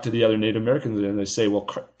you talk to the other Native Americans and they say, well,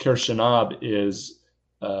 Ker Shanab is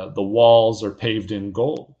the walls are paved in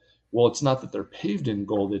gold. Well, it's not that they're paved in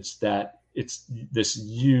gold. It's that it's this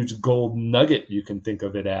huge gold nugget, you can think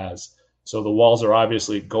of it as. So the walls are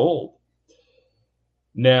obviously gold.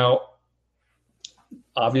 Now,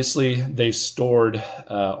 obviously, they stored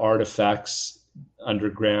artifacts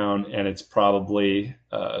underground, and it's probably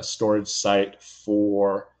a storage site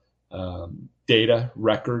for data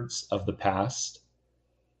records of the past.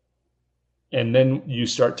 And then you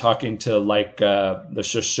start talking to like the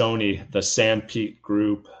Shoshone, the Sanpete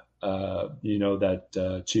group,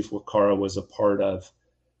 that Chief Wakara was a part of,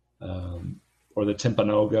 or the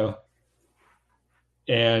Timpanogos.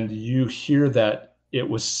 And you hear that it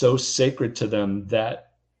was so sacred to them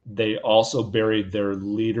that they also buried their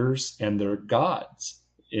leaders and their gods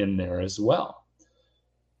in there as well.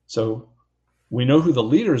 So we know who the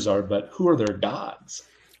leaders are, but who are their gods?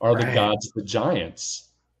 Are the gods the giants?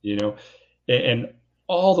 And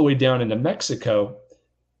all the way down into Mexico,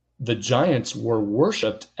 the giants were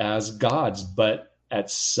worshipped as gods, but at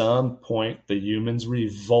some point the humans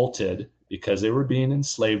revolted because they were being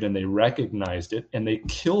enslaved, and they recognized it, and they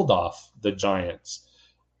killed off the giants,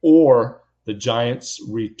 or the giants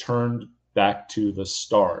returned back to the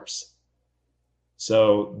stars.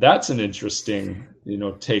 So that's an interesting,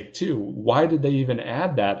 take too. Why did they even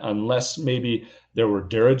add that unless maybe there were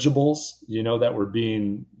dirigibles, that were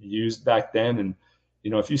being used back then? And,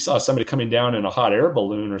 if you saw somebody coming down in a hot air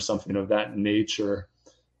balloon or something of that nature,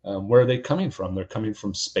 where are they coming from? They're coming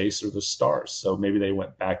from space or the stars. So maybe they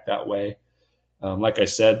went back that way. Like I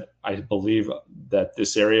said, I believe that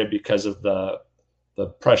this area, because of the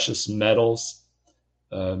precious metals,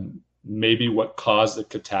 maybe what caused the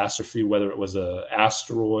catastrophe, whether it was an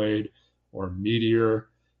asteroid or a meteor,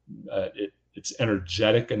 it's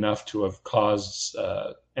energetic enough to have caused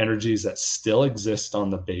energies that still exist on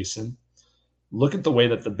the basin. Look at the way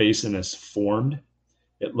that the basin is formed.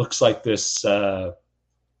 It looks like this,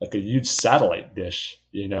 like a huge satellite dish,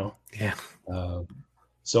 Yeah.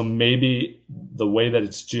 So maybe the way that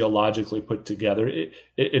it's geologically put together,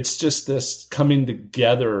 it's just this coming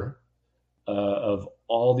together of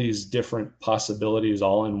all these different possibilities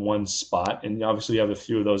all in one spot. And obviously you have a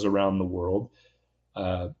few of those around the world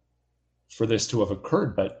for this to have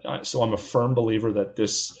occurred. But so I'm a firm believer that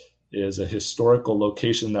this is a historical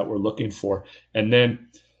location that we're looking for. And then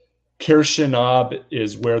Ker Shanab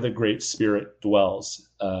is where the Great Spirit dwells.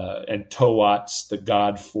 And Towat's the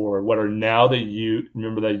god for what are now the Ute.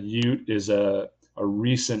 Remember that Ute is a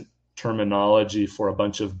recent terminology for a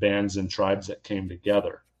bunch of bands and tribes that came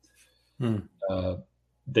together.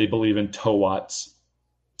 They believe in Towat's.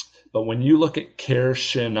 But when you look at Ker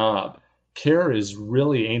Shanab, Ker is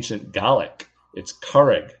really ancient Gallic. It's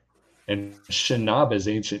Kareg. And Shanab is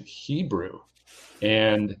ancient Hebrew.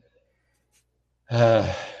 And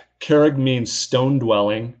Kareg means stone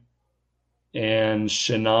dwelling, and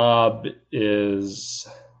Shanab is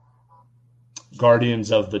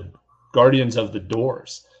guardians of the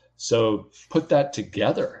doors. So put that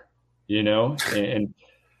together, And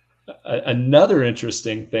another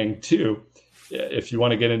interesting thing too, if you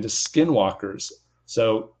want to get into skinwalkers.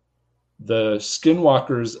 So the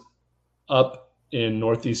skinwalkers up in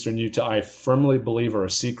northeastern Utah, I firmly believe, are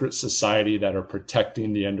a secret society that are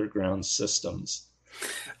protecting the underground systems.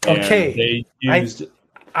 Okay. They used.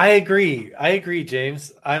 I agree,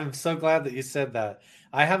 James. I'm so glad that you said that.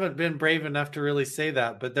 I haven't been brave enough to really say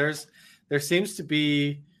that, but there seems to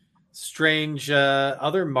be strange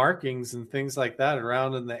other markings and things like that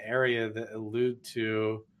around in the area that allude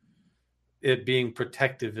to it being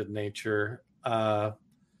protective in nature. I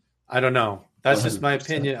don't know. That's just my 100%.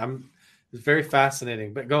 opinion. It's very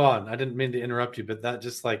fascinating. But go on. I didn't mean to interrupt you, but that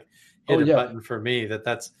just like Oh hit a yeah. button for me.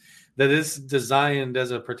 That is designed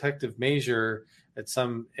as a protective measure at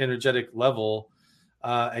some energetic level,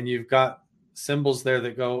 and you've got symbols there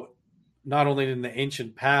that go not only in the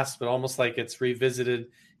ancient past, but almost like it's revisited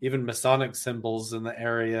even Masonic symbols in the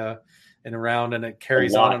area and around, and it A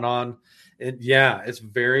carries on and lot. on. Yeah, it's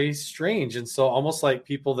very strange, and so almost like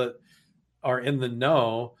people that are in the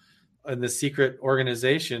know in the secret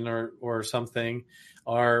organization or something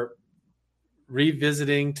are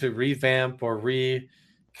revisiting to revamp or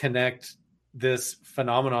reconnect this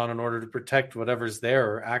phenomenon in order to protect whatever's there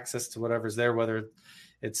or access to whatever's there, whether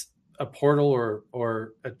it's a portal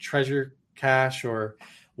or a treasure cache or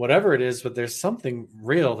whatever it is. But there's something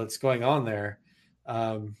real that's going on there.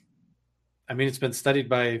 I mean, it's been studied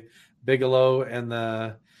by Bigelow and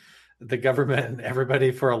the government and everybody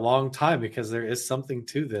for a long time because there is something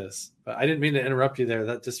to this. But I didn't mean to interrupt you there.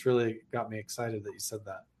 That just really got me excited that you said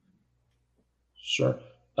that. Sure.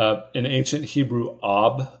 In ancient Hebrew,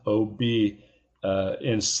 ob,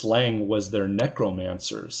 in slang was their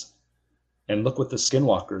necromancers. And look what the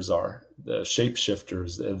skinwalkers are, the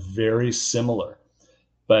shapeshifters. They're very similar.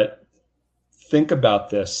 But think about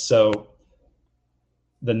this. So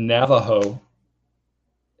the Navajo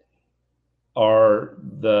are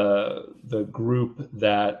the group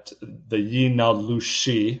that the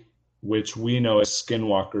Yinalushi, which we know as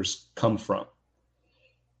skinwalkers, come from.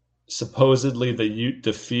 Supposedly the Ute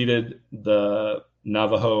defeated the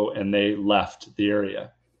Navajo and they left the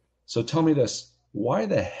area. So tell me this, why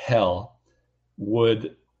the hell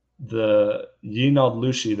would the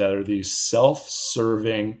Yinalushi, that are these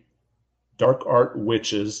self-serving dark art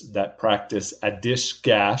witches that practice Adish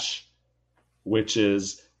Gash, which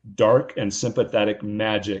is dark and sympathetic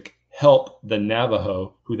magic, help the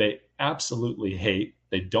Navajo, who they absolutely hate?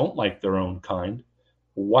 They don't like their own kind.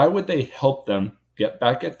 Why would they help them get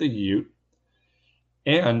back at the Ute?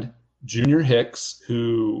 And Junior Hicks,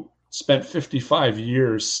 who spent 55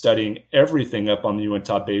 years studying everything up on the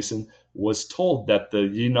Uintah Basin, was told that the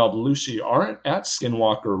Yinalushi aren't at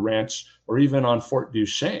Skinwalker Ranch or even on Fort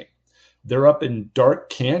Duchesne. They're up in Dark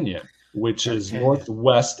Canyon, which is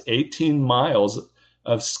northwest 18 miles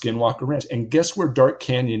of Skinwalker Ranch. And guess where Dark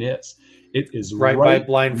Canyon is? It is right by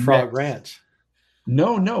Blind Frog Ranch.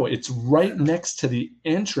 No, it's right next to the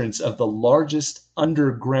entrance of the largest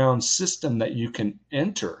underground system that you can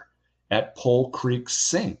enter at Pole Creek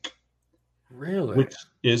Sink. Really? Which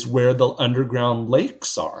is where the underground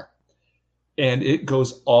lakes are. And it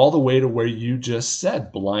goes all the way to where you just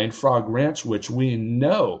said, Blind Frog Ranch, which we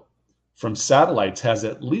know from satellites has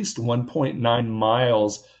at least 1.9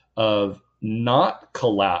 miles of not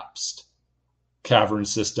collapsed cavern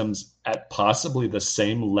systems at possibly the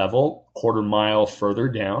same level, quarter mile further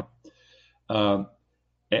down.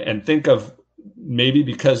 And think of maybe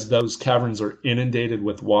because those caverns are inundated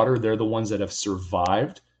with water, they're the ones that have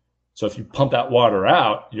survived. So if you pump that water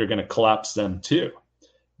out, you're going to collapse them too.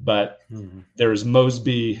 But there's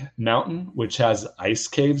Mosby Mountain, which has ice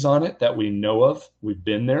caves on it that we know of. We've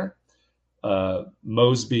been there.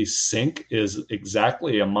 Mosby Sink is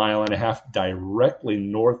exactly 1.5 miles directly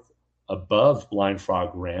north above Blind Frog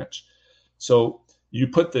Ranch. So you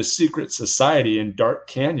put the secret society in Dark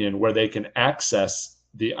Canyon where they can access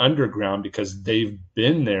the underground because they've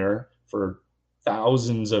been there for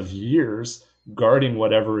thousands of years guarding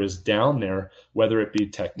whatever is down there, whether it be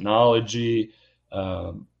technology,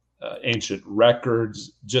 ancient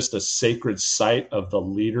records, just a sacred site of the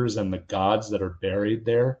leaders and the gods that are buried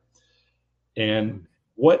there. And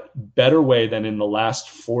what better way than in the last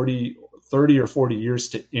 30 or 40 years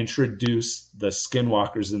to introduce the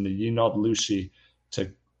skinwalkers and the Yinalushi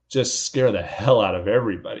to just scare the hell out of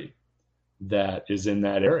everybody that is in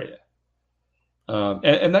that area.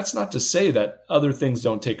 And that's not to say that other things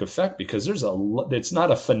don't take effect, because it's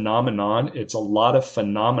not a phenomenon. It's a lot of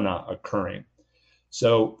phenomena occurring.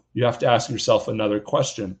 So you have to ask yourself another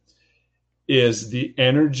question. Is the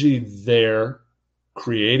energy there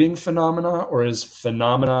creating phenomena, or is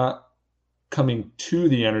phenomena coming to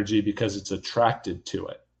the energy because it's attracted to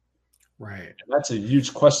it? Right. And that's a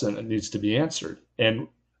huge question that needs to be answered. And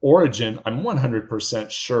origin, I'm 100%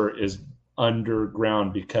 sure, is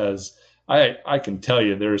underground, because I can tell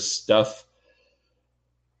you there's stuff,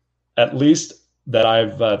 at least that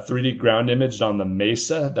I've 3D ground imaged on the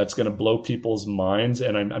Mesa, that's going to blow people's minds.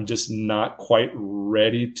 And I'm just not quite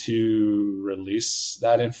ready to release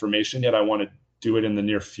that information yet. I want to do it in the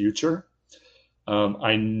near future.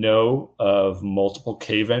 I know of multiple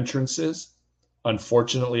cave entrances.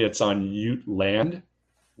 Unfortunately, it's on Ute land,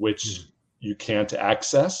 which you can't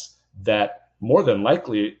access. That more than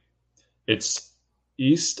likely it's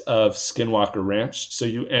east of Skinwalker Ranch. So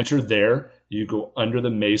you enter there, you go under the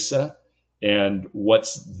mesa, and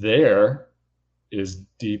what's there is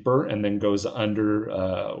deeper and then goes under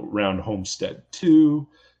around Homestead 2,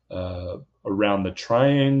 around the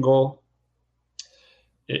triangle.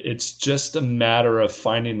 It's just a matter of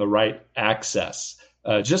finding the right access.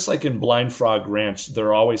 Just like in Blind Frog Ranch,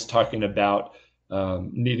 they're always talking about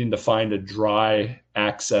needing to find a dry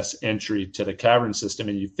access entry to the cavern system.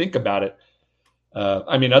 And you think about it,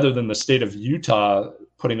 other than the state of Utah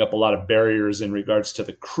putting up a lot of barriers in regards to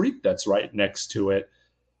the creek that's right next to it,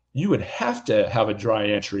 you would have to have a dry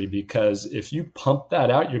entry, because if you pump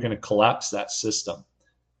that out, you're going to collapse that system.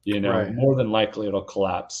 Right. More than likely it'll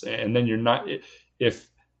collapse. And then you're not, if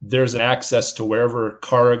there's an access to wherever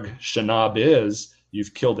Karg Shanab is,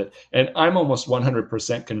 you've killed it. And I'm almost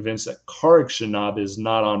 100% convinced that Karg Shanab is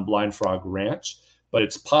not on Blind Frog Ranch, but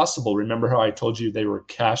it's possible. Remember how I told you they were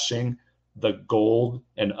caching the gold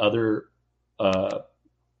and other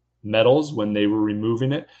metals when they were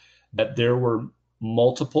removing it, that there were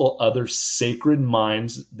multiple other sacred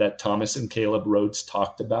mines that Thomas and Caleb Rhodes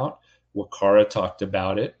talked about. Wakara talked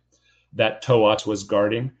about it, that Toat was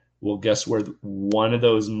guarding. Well, guess where one of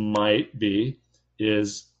those might be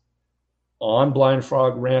is on Blind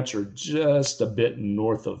Frog Ranch, or just a bit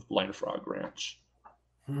north of Blind Frog Ranch.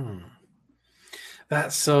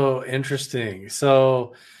 That's so interesting.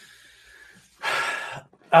 So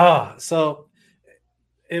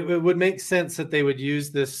it would make sense that they would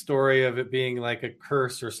use this story of it being like a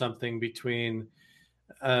curse or something between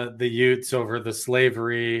the Utes over the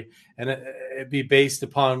slavery, and it'd be based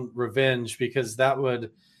upon revenge, because that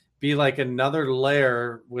would be like another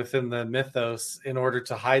layer within the mythos in order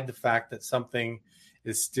to hide the fact that something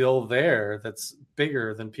is still there that's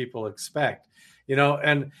bigger than people expect,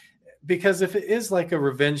 and because if it is like a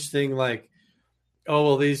revenge thing, like,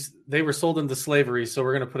 oh, well, they were sold into slavery, so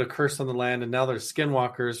we're going to put a curse on the land, and now there's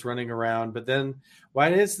skinwalkers running around. But then why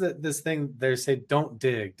is this thing they say, don't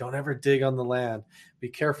ever dig on the land, be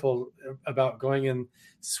careful about going and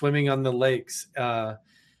swimming on the lakes,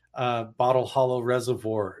 Bottle Hollow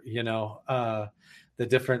Reservoir, the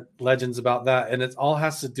different legends about that. And it all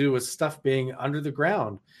has to do with stuff being under the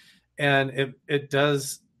ground. And it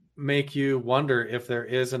does make you wonder if there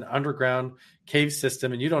is an underground cave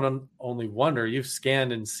system, and you don't only wonder, you've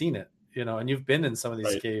scanned and seen it, and you've been in some of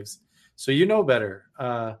these caves, so better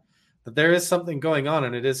that there is something going on,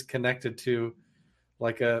 and it is connected to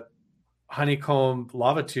like a honeycomb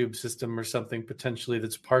lava tube system or something, potentially,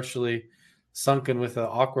 that's partially sunken with an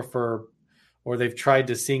aquifer, or they've tried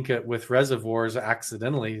to sink it with reservoirs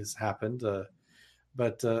accidentally, has happened.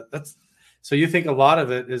 But that's, so you think a lot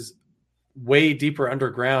of it is way deeper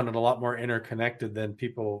underground and a lot more interconnected than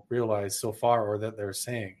people realize so far, or that they're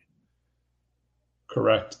saying.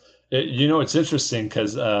 Correct. It's interesting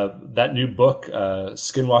because that new book,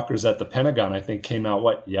 Skinwalkers at the Pentagon, I think came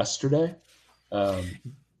out yesterday. Our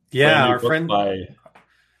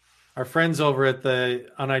friends over at the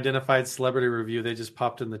Unidentified Celebrity Review, they just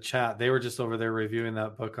popped in the chat. They were just over there reviewing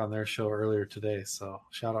that book on their show earlier today. So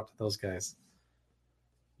shout out to those guys.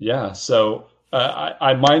 Yeah. So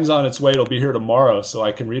mine's on its way. It'll be here tomorrow, so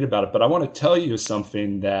I can read about it. But I want to tell you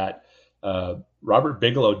something that Robert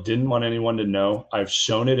Bigelow didn't want anyone to know. I've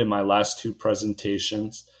shown it in my last two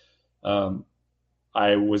presentations.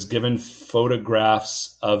 I was given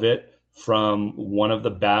photographs of it from one of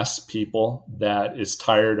the Bass people that is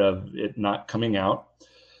tired of it not coming out.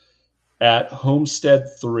 At Homestead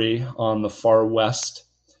 3 on the far west,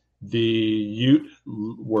 the Ute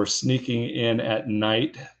were sneaking in at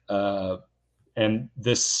night, and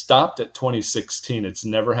this stopped at 2016. It's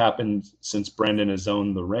never happened since Brandon has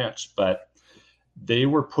owned the ranch, but they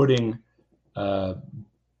were putting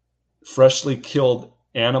freshly killed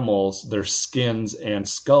animals, their skins and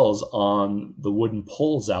skulls, on the wooden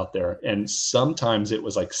poles out there. And sometimes it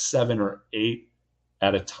was like 7 or 8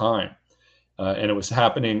 at a time. And it was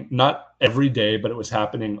happening not every day, but it was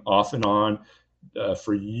happening off and on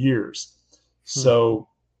for years. So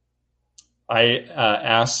I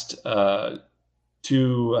asked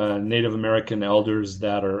two Native American elders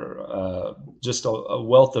that are just a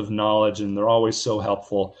wealth of knowledge, and they're always so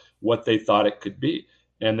helpful, what they thought it could be.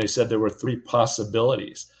 And they said there were 3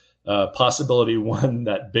 possibilities. Possibility 1,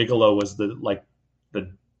 that Bigelow was the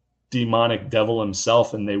demonic devil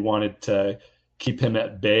himself, and they wanted to keep him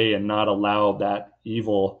at bay and not allow that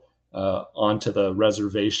evil onto the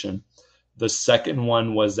reservation. The second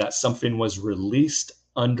one was that something was released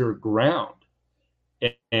underground.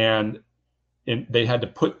 and they had to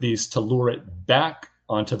put these to lure it back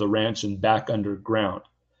onto the ranch and back underground.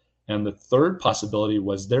 And the third possibility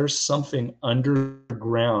was there's something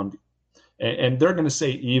underground, and they're going to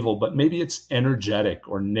say evil, but maybe it's energetic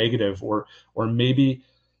or negative, or maybe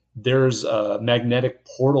there's a magnetic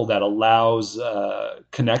portal that allows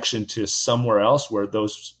connection to somewhere else where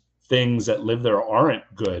those things that live there aren't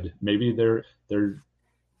good. Maybe their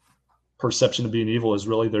perception of being evil is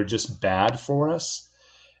really they're just bad for us.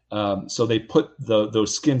 So they put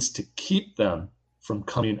those skins to keep them from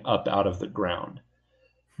coming up out of the ground.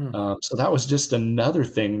 So that was just another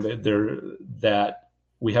thing that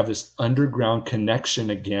we have this underground connection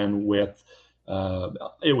again with.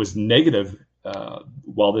 It was negative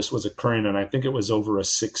while this was occurring, and I think it was over a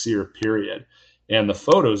 6-year period. And the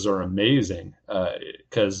photos are amazing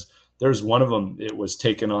because there's one of them. It was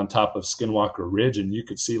taken on top of Skinwalker Ridge, and you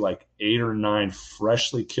could see like 8 or 9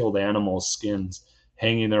 freshly killed animal skins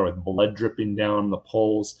hanging there with blood dripping down the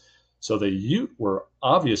poles. So the Ute were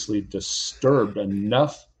obviously disturbed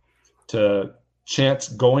enough to chance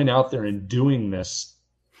going out there and doing this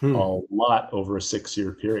a lot over a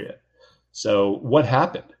 6-year period. So what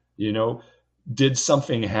happened? Did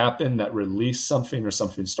something happen that released something, or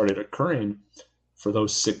something started occurring for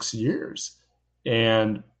those 6 years?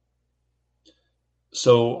 And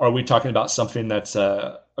so are we talking about something that's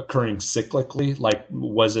occurring cyclically? Like,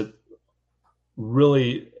 was it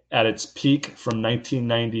really at its peak from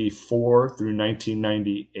 1994 through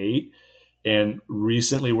 1998? And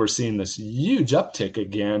recently we're seeing this huge uptick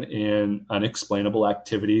again in unexplainable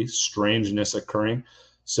activity, strangeness occurring.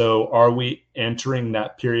 So are we entering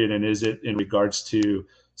that period, and is it in regards to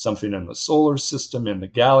something in the solar system, in the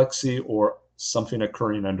galaxy, or something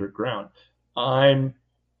occurring underground?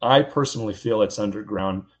 I personally feel it's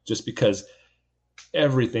underground, just because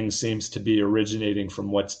everything seems to be originating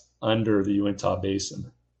from what's under the Uintah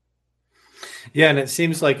Basin. Yeah, and it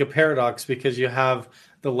seems like a paradox because you have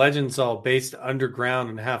the legends all based underground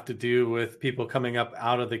and have to do with people coming up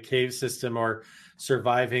out of the cave system or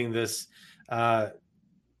surviving this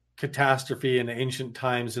catastrophe in ancient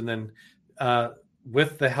times, and then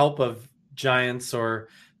with the help of giants or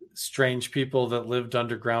strange people that lived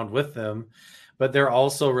underground with them. But they're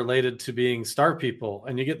also related to being star people,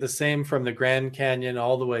 and you get the same from the Grand Canyon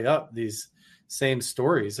all the way up, these same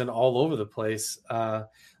stories, and all over the place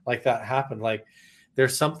like that happened. Like,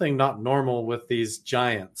 there's something not normal with these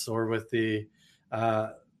giants, or with the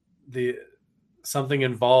something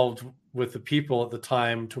involved with the people at the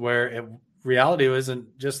time, to where reality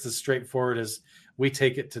isn't just as straightforward as we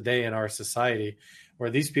take it today in our society, where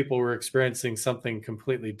these people were experiencing something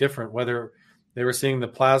completely different, whether they were seeing the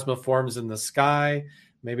plasma forms in the sky,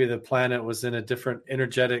 maybe the planet was in a different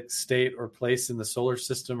energetic state or place in the solar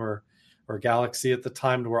system or galaxy at the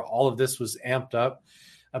time, to where all of this was amped up.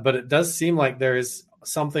 But it does seem like there is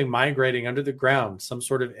something migrating under the ground, some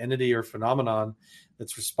sort of entity or phenomenon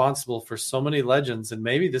that's responsible for so many legends. And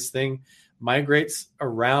maybe this thing migrates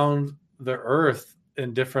around the earth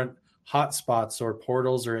in different hotspots or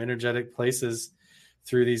portals or energetic places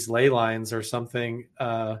through these ley lines or something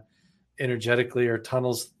energetically, or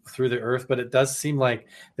tunnels through the earth. But it does seem like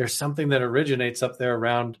there's something that originates up there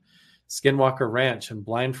around Skinwalker Ranch and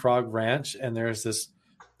Blind Frog Ranch. And there's this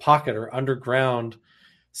pocket or underground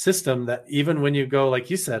system that even when you go,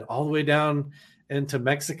 like you said, all the way down into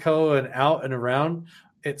Mexico and out and around,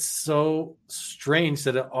 it's so strange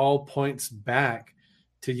that it all points back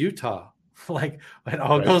to Utah. Like, it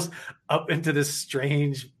all goes up into this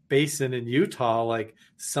strange basin in Utah. Like,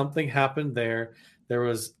 something happened there. There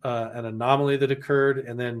was an anomaly that occurred,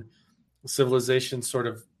 and then civilization sort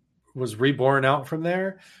of was reborn out from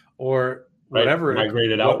there, or whatever.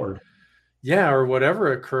 Migrated outward. Yeah, or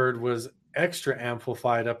whatever occurred was extra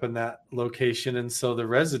amplified up in that location. And so the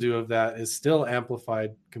residue of that is still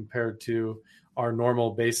amplified compared to our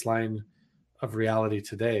normal baseline of reality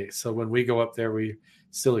today. So when we go up there, we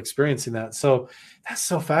still experiencing that. So that's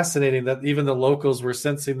so fascinating that even the locals were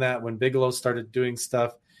sensing that. When Bigelow started doing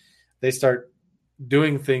stuff, they start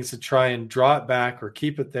doing things to try and draw it back or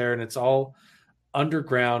keep it there. And it's all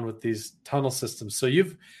underground with these tunnel systems. So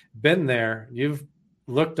you've been there, you've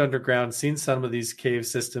looked underground, seen some of these cave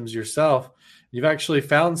systems yourself. You've actually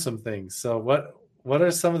found some things. So what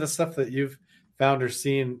are some of the stuff that you've found or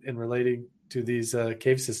seen in relating to these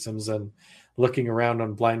cave systems and looking around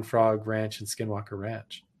on Blind Frog Ranch and Skinwalker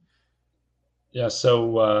Ranch? Yeah,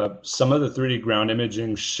 so some of the 3D ground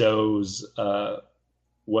imaging shows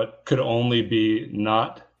what could only be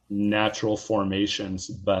not natural formations,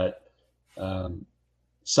 but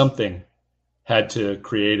something had to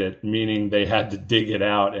create it, meaning they had to dig it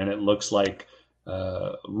out, and it looks like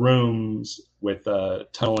rooms with a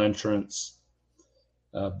tunnel entrance.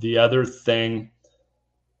 The other thing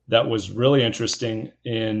that was really interesting,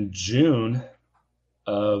 in June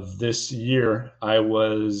of this year, I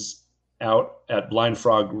was out at Blind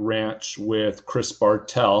Frog Ranch with Chris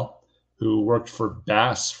Bartell, who worked for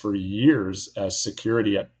Bass for years as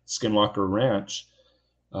security at Skinwalker Ranch,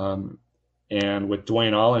 and with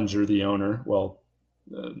Dwayne Ollinger, the owner,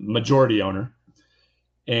 majority owner.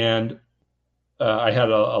 And I had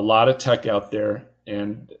a lot of tech out there,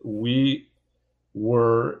 and we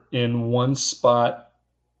were in one spot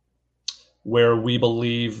where we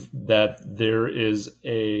believe that there is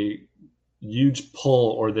a huge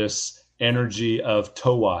pull, or this energy of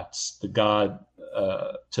Towats, the god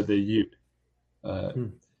to the Ute.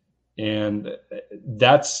 And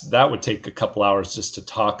that would take a couple hours just to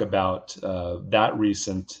talk about that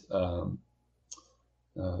recent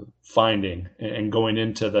finding, and going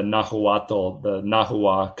into the Nahuatl, the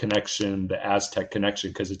Nahua connection, the Aztec connection,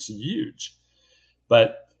 because it's huge.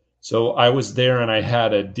 But so I was there, and I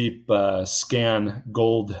had a deep scan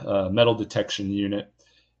gold metal detection unit.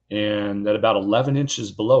 And at about 11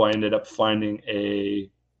 inches below, I ended up finding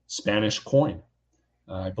a Spanish coin.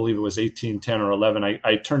 I believe it was 1810 or 11.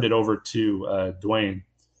 I turned it over to Dwayne.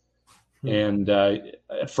 And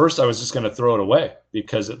at first I was just going to throw it away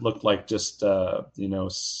because it looked like just,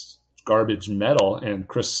 garbage metal. And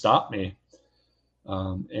Chris stopped me.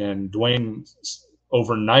 And Dwayne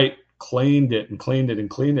overnight cleaned it.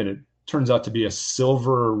 It turns out to be a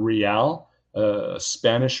silver real, a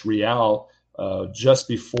Spanish real, just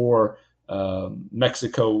before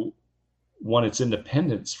Mexico won its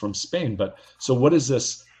independence from Spain. But so what does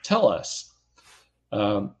this tell us?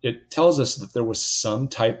 It tells us that there was some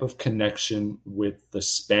type of connection with the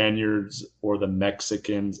Spaniards or the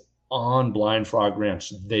Mexicans on Blind Frog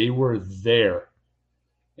Ranch. They were there.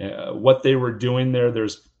 What they were doing there,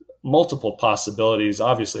 there's multiple possibilities.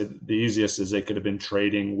 Obviously, the easiest is they could have been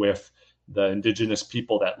trading with the indigenous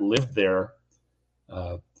people that lived there.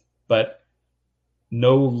 But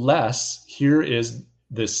no less, here is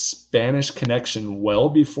this Spanish connection well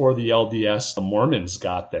before the LDS, the Mormons,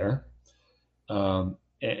 got there. And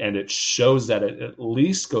it shows that it at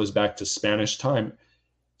least goes back to Spanish time.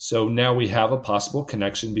 So now we have a possible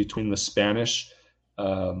connection between the Spanish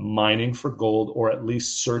mining for gold, or at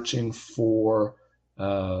least searching for,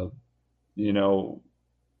 Quirixinab.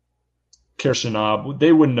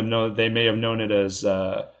 They wouldn't have known. They may have known it as,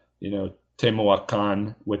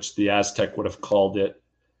 Temoacan, which the Aztec would have called it,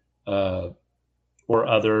 or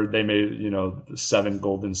other. They may, the 7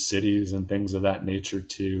 golden cities and things of that nature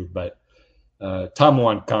too. But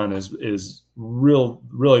Temoacan is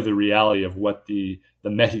really the reality of what the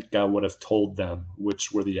Mexica would have told them,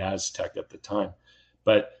 which were the Aztec at the time.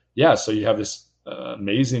 But yeah, so you have this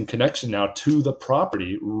amazing connection now to the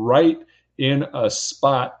property, right in a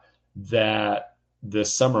spot that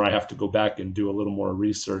this summer I have to go back and do a little more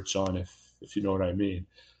research on, if you know what I mean.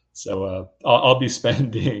 So I'll be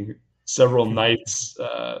spending several nights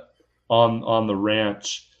on the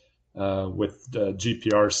ranch with the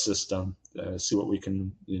GPR system, see what we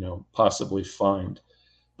can possibly find.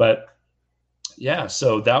 But yeah,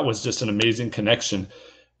 so that was just an amazing connection.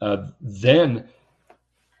 Then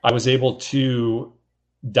I was able to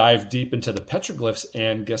dive deep into the petroglyphs,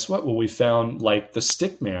 and guess what? Well, we found like the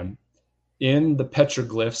stick man in the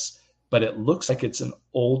petroglyphs, but it looks like it's an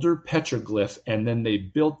older petroglyph. And then they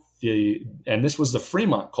built and this was the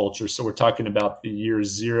Fremont culture. So we're talking about the year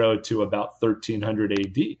 0 to about 1300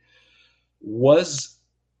 AD. Was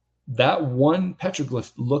that one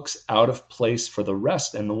petroglyph looks out of place for the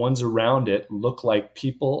rest, and the ones around it look like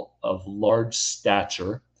people of large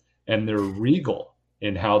stature, and they're regal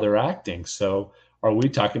in how they're acting. So are we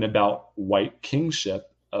talking about white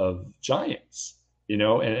kingship of giants,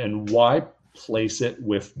 and why place it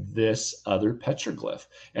with this other petroglyph?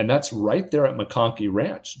 And that's right there at McConkey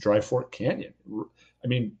Ranch, Dry Fork Canyon. I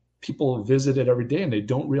mean, people visit it every day and they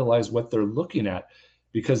don't realize what they're looking at,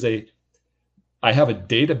 because I have a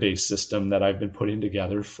database system that I've been putting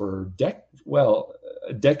together for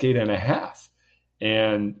a decade and a half.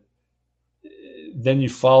 And then you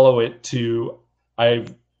follow it to,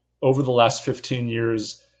 I've, over the last 15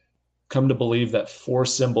 years, come to believe that 4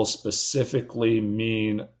 symbols specifically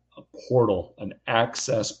mean a portal, an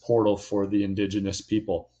access portal for the indigenous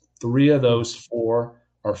people. 3 of those 4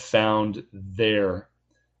 are found there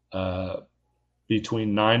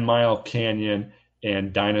between 9 Mile Canyon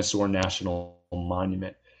and Dinosaur National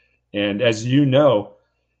Monument. And as you know,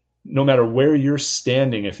 no matter where you're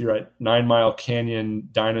standing, if you're at 9 Mile Canyon,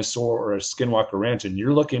 Dinosaur, or a Skinwalker Ranch, and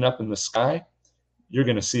you're looking up in the sky, you're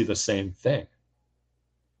going to see the same thing.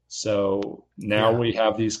 So now we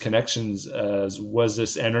have these connections as, was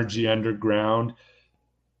this energy underground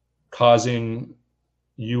causing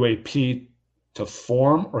UAP to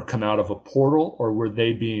form or come out of a portal, or were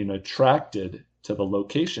they being attracted to the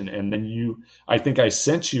location? And then I think I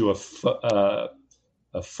sent you a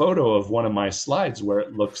photo of one of my slides where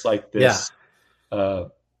it looks like this,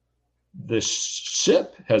 this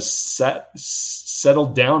ship has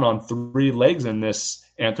settled down on 3 legs, and this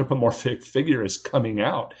anthropomorphic figure is coming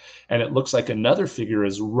out, and it looks like another figure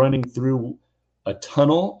is running through a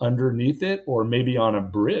tunnel underneath it, or maybe on a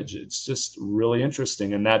bridge. It's just really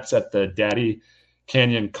interesting. And that's at the Daddy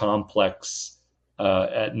Canyon complex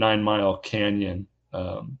at 9 Mile Canyon,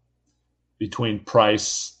 between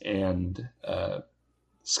Price and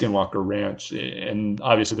Skinwalker Ranch. And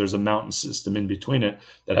obviously there's a mountain system in between it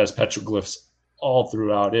that has petroglyphs all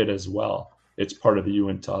throughout it as well. It's part of the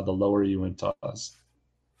Uintah, the lower Uintahs.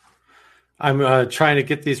 I'm trying to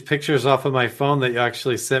get these pictures off of my phone that you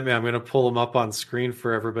actually sent me. I'm going to pull them up on screen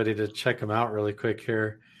for everybody to check them out really quick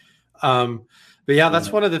here. But yeah,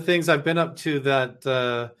 that's one of the things I've been up to, that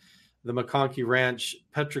the McConkey Ranch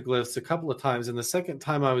petroglyphs a couple of times. And the second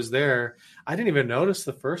time I was there, I didn't even notice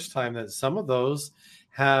the first time that some of those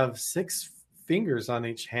have 6 fingers on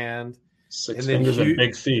each hand. 6 fingers and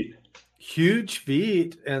big feet. Huge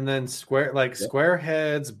feet, and then square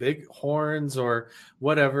heads, big horns, or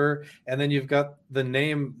whatever. And then you've got the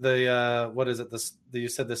name, what is it? You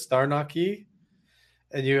said the Starnaki,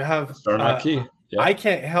 and you have Starnaki. I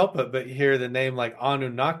can't help it but hear the name like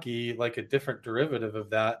Anunnaki, like a different derivative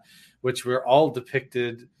of that, which were all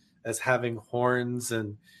depicted as having horns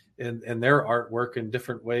and their artwork in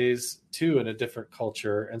different ways too, in a different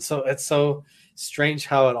culture. And so it's so strange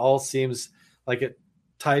how it all seems like it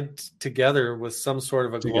tied together with some sort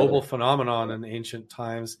of a global phenomenon in ancient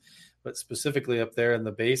times, but specifically up there in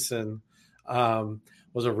the basin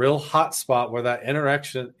was a real hot spot where that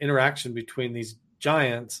interaction between these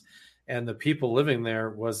giants and the people living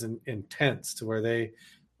there was intense, to where they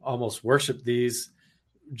almost worshiped these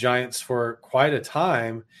giants for quite a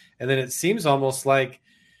time. And then it seems almost like,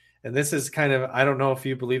 and this is kind of, I don't know if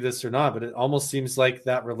you believe this or not, but it almost seems like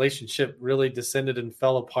that relationship really descended and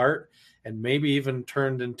fell apart, and maybe even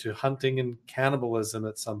turned into hunting and cannibalism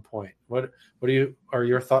at some point. What are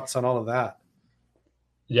your thoughts on all of that?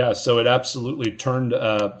 Yeah, so it absolutely turned.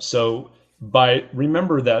 Remember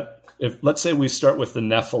that if, let's say we start with the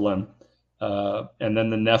Nephilim, and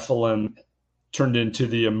then the Nephilim turned into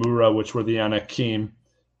the Amura, which were the Anakim,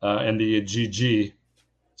 and the Ajiji.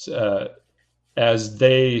 As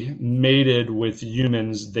they mated with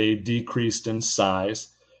humans, they decreased in size.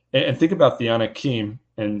 And think about the Anakim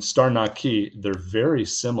and Starnaki, they're very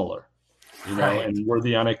similar, Right. And we're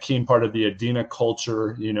the Anakim part of the Adena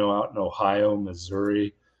culture, out in Ohio,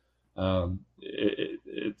 Missouri.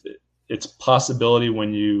 It's possibility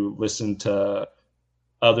when you listen to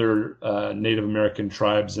other Native American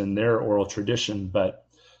tribes and their oral tradition. But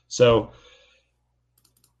so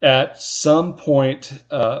at some point,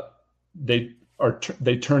 they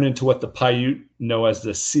turn into what the Paiute know as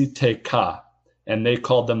the Siteka. And they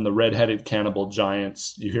called them the red-headed cannibal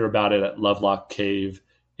giants. You hear about it at Lovelock Cave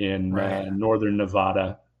in northern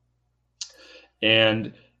Nevada.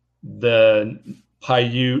 And the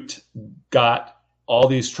Paiute got all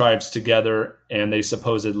these tribes together, and they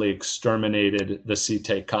supposedly exterminated the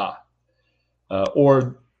Siteka.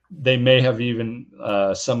 Or they may have even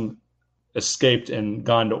some escaped and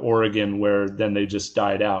gone to Oregon, where then they just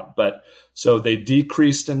died out. But so they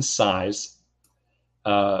decreased in size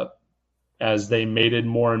as they mated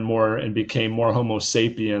more and more and became more Homo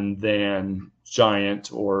sapien than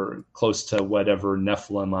giant or close to whatever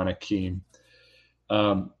Nephilim Anakim.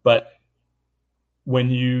 But when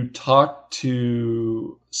you talk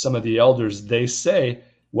to some of the elders, they say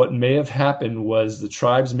what may have happened was the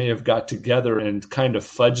tribes may have got together and kind of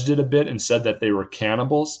fudged it a bit and said that they were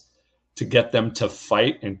cannibals to get them to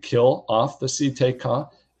fight and kill off the Siteka.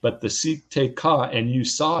 But the Siteka, and you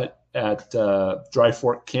saw it at Dry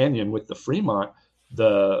Fork Canyon with the Fremont,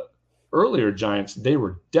 the earlier giants, they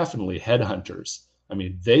were definitely headhunters. I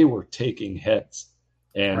mean, they were taking heads,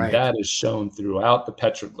 and that is shown throughout the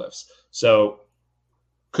petroglyphs. So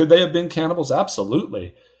could they have been cannibals?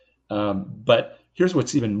 Absolutely. But here's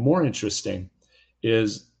what's even more interesting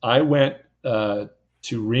is I went to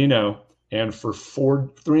Reno, and for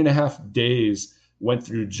 3.5 days went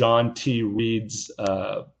through John T. Reed's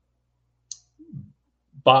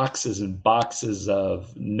boxes and boxes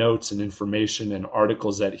of notes and information and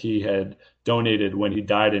articles that he had donated when he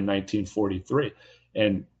died in 1943.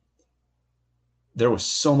 And there was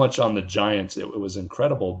so much on the giants. It was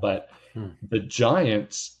incredible. But The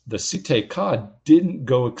giants, the Site-Ka, didn't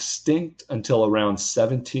go extinct until around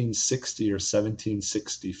 1760 or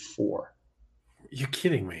 1764. You're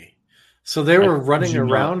kidding me. So they were running you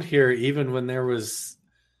around not. here even when there was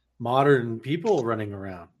modern people running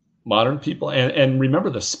around. Modern people, and remember,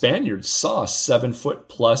 the Spaniards saw 7 foot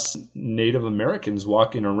plus Native Americans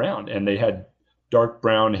walking around, and they had dark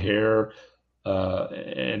brown hair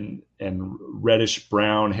and reddish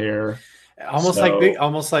brown hair. Almost like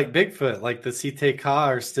Bigfoot, like the Site-Ka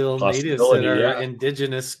are still natives that Possibility, are yeah.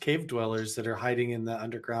 indigenous cave dwellers that are hiding in the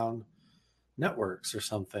underground networks or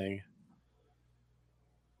something.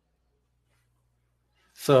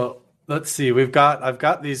 So let's see. I've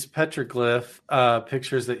got these petroglyph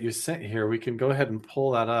pictures that you sent here. We can go ahead and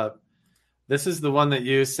pull that up. This is the one that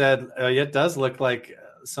you said it does look like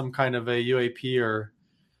some kind of a UAP or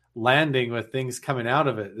landing with things coming out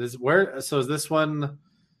of it. Is this one?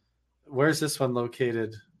 Where's this one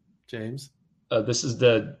located, James? This is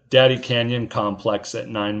the Daddy Canyon complex at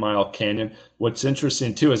 9 Mile Canyon. What's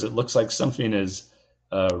interesting too is it looks like something is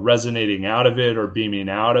resonating out of it or beaming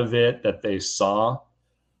out of it that they saw.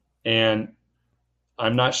 And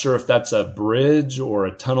I'm not sure if that's a bridge or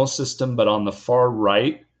a tunnel system, but on the far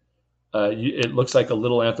right, it looks like a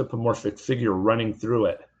little anthropomorphic figure running through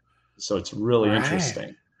it. So it's really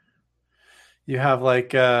interesting. You have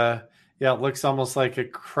like it looks almost like a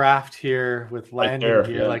craft here with landing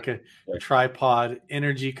gear, like a tripod,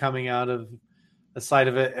 energy coming out of the side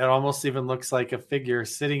of it. It almost even looks like a figure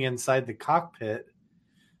sitting inside the cockpit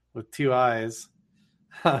with two eyes.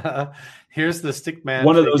 Here's the stickman.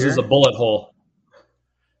 One of those is a bullet hole.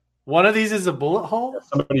 One of these is a bullet hole?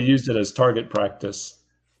 Somebody used it as target practice.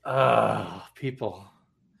 People.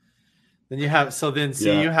 Then you have,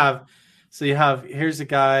 you have, here's a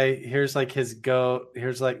guy, here's like his goat,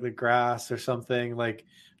 here's like the grass or something, like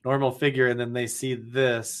normal figure. And then they see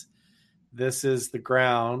this. This is the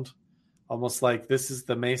ground, almost like this is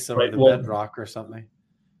the mesa or the bedrock or something,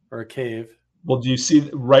 or a cave. Well, do you see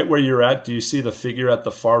right where you're at? Do you see the figure at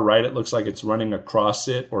the far right? It looks like it's running across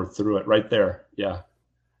it or through it right there. Yeah.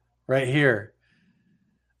 Right here.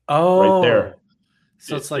 Oh. Right there.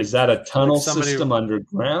 So it's like, is that a tunnel system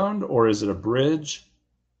underground or is it a bridge?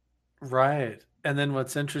 Right. And then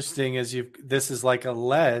what's interesting is this is like a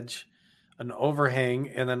ledge, an overhang,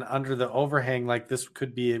 and then under the overhang, like this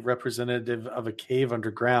could be a representative of a cave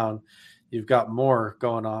underground. You've got more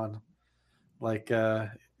going on. Like,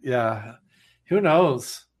 who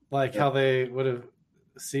knows? Like how they would have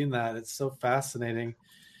seen that. It's so fascinating.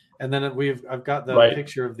 And then I've got the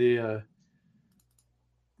picture of the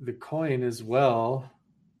coin as well.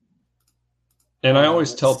 And I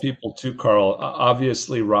always tell people too, Carl,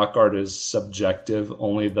 obviously rock art is subjective.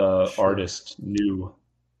 Only the artist knew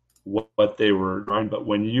what they were drawing. But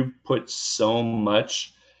when you put so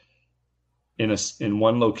much in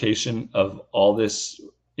one location of all this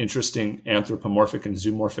interesting anthropomorphic and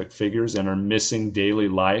zoomorphic figures and are missing daily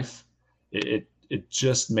life, it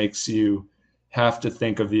just makes you have to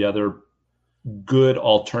think of the other good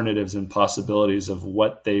alternatives and possibilities of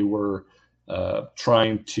what they were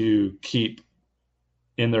trying to keep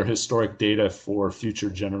in their historic data for future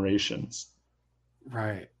generations.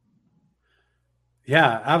 Right.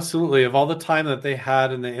 Yeah, absolutely. Of all the time that they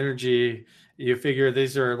had and the energy, you figure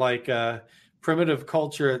these are like primitive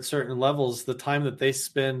culture at certain levels. The time that they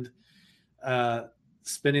spend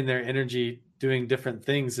spending their energy doing different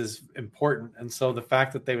things is important. And so the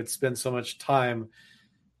fact that they would spend so much time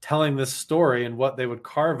telling this story and what they would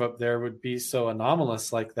carve up there would be so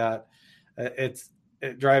anomalous like that.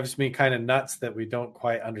 It drives me kind of nuts that we don't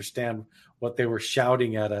quite understand what they were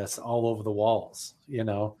shouting at us all over the walls,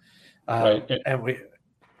 Right. And we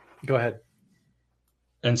go ahead.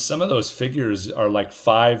 And some of those figures are like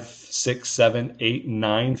 5, 6, 7, 8,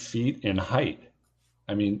 9 feet in height.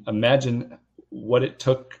 I mean, imagine what it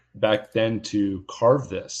took back then to carve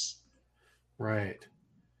this. Right.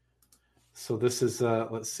 So this is,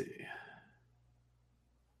 let's see.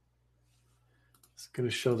 It's going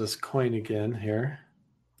to show this coin again here.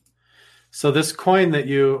 So this coin that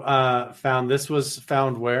you found, this was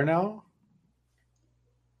found where now?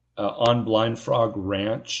 On Blind Frog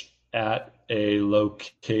Ranch at a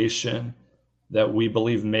location that we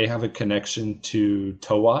believe may have a connection to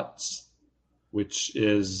Towats, which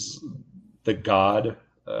is the god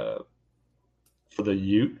for the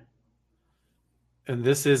Ute. And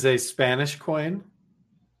this is a Spanish coin?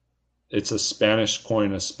 It's a Spanish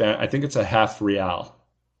coin. I think it's a half real.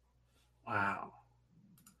 Wow.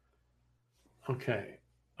 Okay.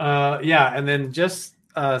 And then just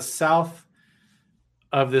south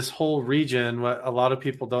of this whole region, what a lot of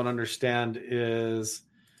people don't understand is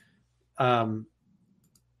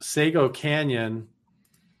Sago Canyon,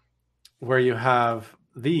 where you have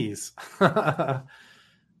these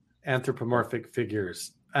anthropomorphic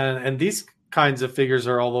figures. And these kinds of figures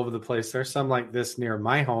are all over the place. There's some like this near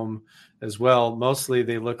my home as well. Mostly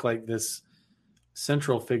they look like this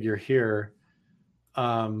central figure here.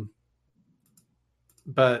 But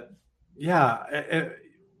yeah,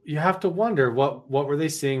 you have to wonder what were they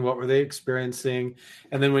seeing, what were they experiencing,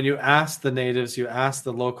 and then when you ask the natives, you ask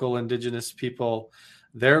the local indigenous people,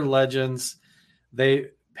 their legends, they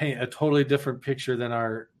paint a totally different picture than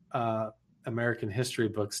our American history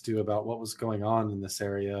books do about what was going on in this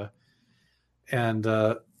area. And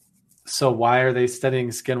so why are they studying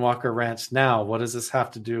Skinwalker Ranch now? What does this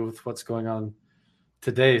have to do with what's going on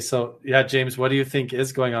today? So yeah, James, what do you think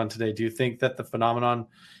is going on today? Do you think that the phenomenon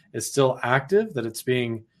is still active, that it's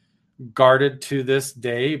being guarded to this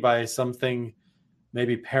day by something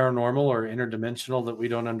maybe paranormal or interdimensional that we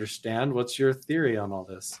don't understand? What's your theory on all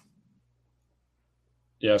this?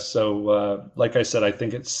 Yeah, so like I said, I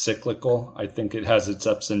think it's cyclical. I think it has its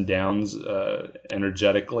ups and downs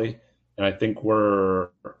energetically. And I think we're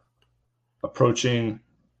approaching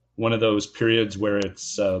one of those periods where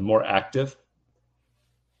it's more active.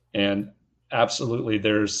 And absolutely,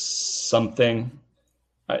 there's something.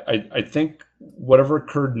 I think whatever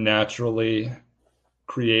occurred naturally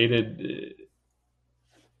created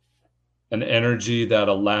an energy that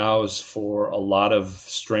allows for a lot of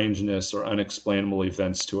strangeness or unexplainable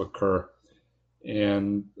events to occur.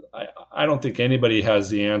 And I don't think anybody has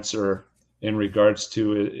the answer in regards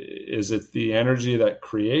to it. Is it the energy that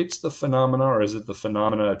creates the phenomena, or is it the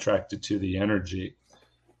phenomena attracted to the energy?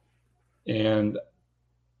 And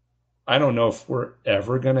I don't know if we're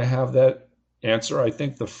ever going to have that answer. I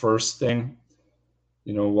think the first thing,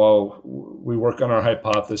 while we work on our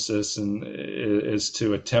hypothesis, and is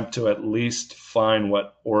to attempt to at least find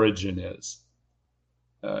what origin is.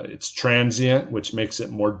 It's transient, which makes it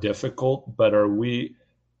more difficult, but are we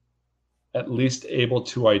at least able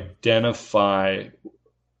to identify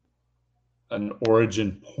an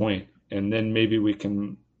origin point? And then maybe we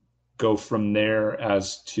can go from there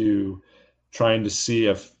as to trying to see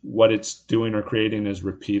if what it's doing or creating is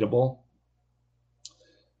repeatable.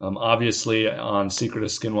 Obviously, on Secret of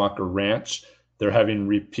Skinwalker Ranch, they're having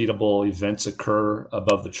repeatable events occur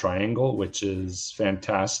above the triangle, which is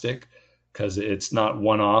fantastic because it's not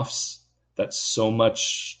one-offs. That's so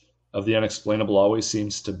much of the unexplainable always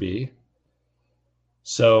seems to be.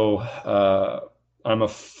 So I'm a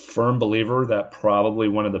firm believer that probably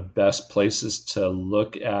one of the best places to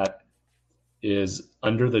look at is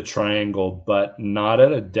under the triangle, but not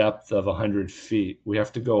at a depth of 100 feet. We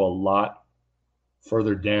have to go a lot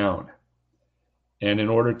further down. And in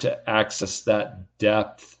order to access that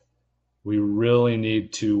depth, we really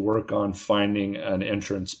need to work on finding an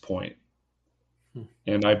entrance point.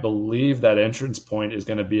 And I believe that entrance point is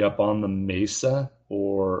going to be up on the mesa,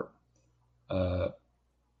 or on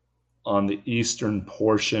the eastern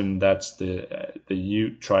portion. That's the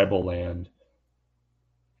Ute tribal land.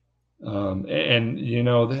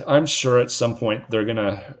 And I'm sure at some point they're going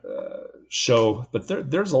to show, but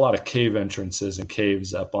there's a lot of cave entrances and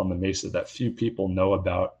caves up on the mesa that few people know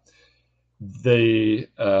about. The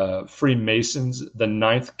Freemasons, the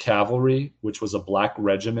 9th Cavalry, which was a black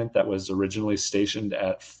regiment that was originally stationed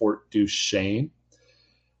at Fort Duchesne,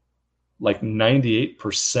 like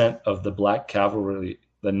 98% of the black cavalry,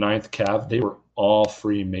 the 9th Cav, they were all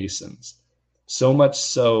Freemasons. So much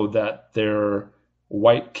so that their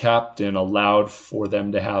white captain allowed for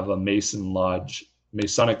them to have a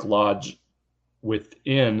Masonic lodge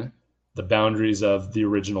within the boundaries of the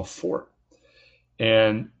original fort.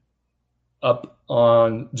 And up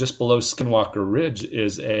on just below Skinwalker Ridge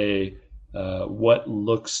is a what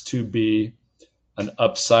looks to be an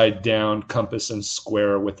upside down compass and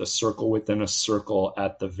square with a circle within a circle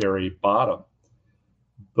at the very bottom.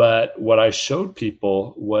 But what I showed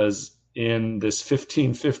people was in this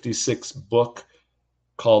 1556 book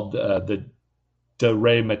called the De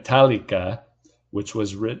Re Metallica, which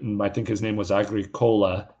was written, I think his name was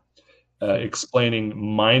Agricola, explaining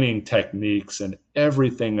mining techniques and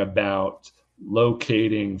everything about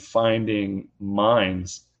locating, finding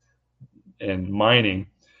mines and mining,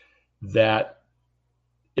 that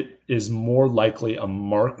it is more likely a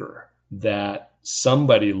marker that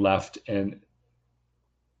somebody left and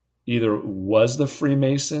either was the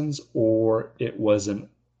Freemasons or it was an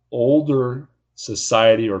older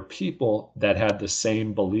society or people that had the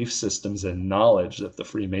same belief systems and knowledge that the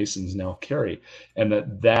Freemasons now carry, and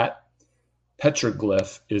that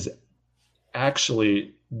petroglyph is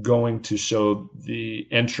actually going to show the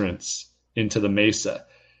entrance into the mesa.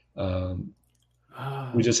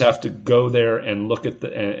 We just have to go there and look at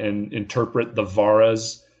and interpret the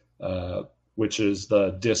varas, which is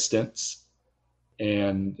the distance,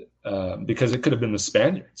 and because it could have been the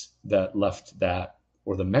Spaniards that left that,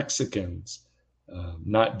 or the Mexicans,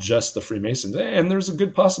 not just the Freemasons. And there's a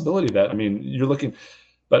good possibility that, I mean, you're looking,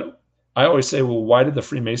 but I always say, well, why did the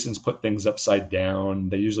Freemasons put things upside down?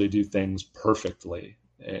 They usually do things perfectly.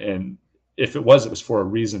 And if it was for a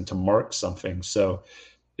reason, to mark something. So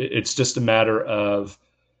it's just a matter of,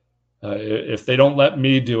 if they don't let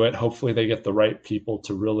me do it, hopefully they get the right people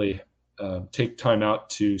to really take time out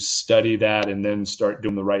to study that, and then start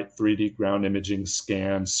doing the right 3D ground imaging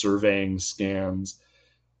scans, surveying scans,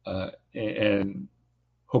 and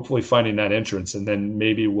hopefully finding that entrance. And then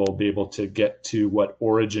maybe we'll be able to get to what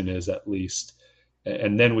origin is, at least.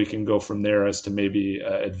 And then we can go from there as to maybe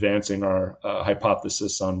advancing our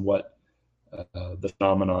hypothesis on what the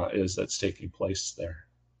phenomena is that's taking place there.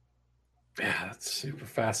 Yeah, that's super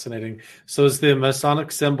fascinating. So is the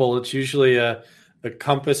Masonic symbol, it's usually the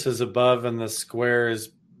compass is above and the square is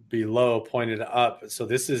below, pointed up. So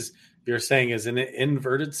this is, you're saying, is an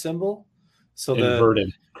inverted symbol? So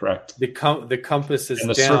inverted, correct. The compass is and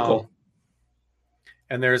the down, circle.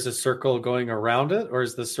 And there's a circle going around it, or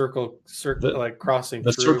is the circle like crossing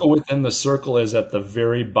the through? circle within the circle is at the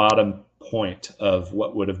very bottom point of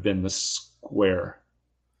what would have been the square.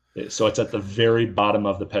 So it's at the very bottom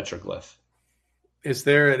of the petroglyph. Is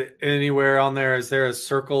there anywhere on there, is there a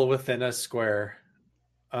circle within a square?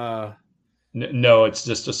 No, it's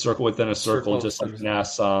just a circle within a circle, just like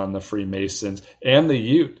Nassau and the Freemasons and the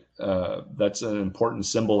Ute. That's an important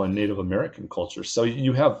symbol in Native American culture. So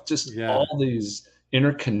you have just all these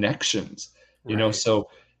interconnections, you know, so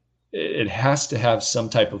it has to have some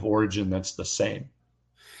type of origin that's the same.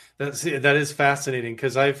 That is fascinating,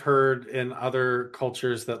 because I've heard in other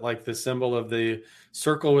cultures that, like, the symbol of the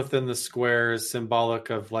circle within the square is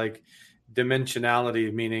symbolic of like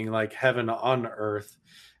dimensionality, meaning like heaven on earth.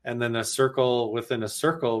 And then a circle within a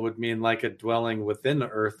circle would mean like a dwelling within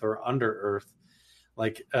earth or under earth,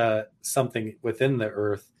 like something within the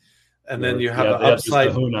earth. And then you have an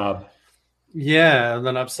upside. And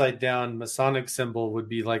then upside down Masonic symbol would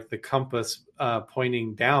be like the compass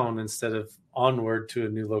pointing down instead of onward to a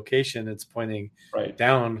new location. It's pointing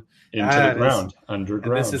down into the ground,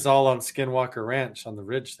 underground. And this is all on Skinwalker Ranch on the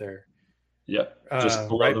ridge there. Yep, just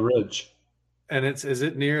below the ridge. And is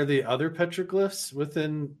it near the other petroglyphs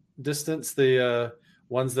within distance? The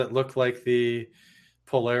ones that look like the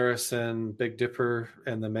Polaris and Big Dipper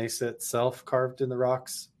and the Mesa itself carved in the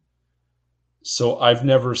rocks? So I've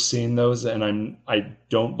never seen those, and I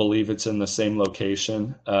don't believe it's in the same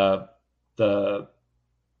location. The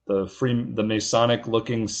Masonic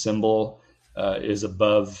looking symbol is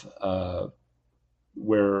above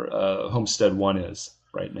where Homestead 1 is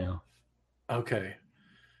right now. Okay.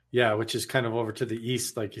 Yeah, which is kind of over to the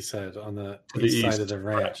east, like you said, on the east side of the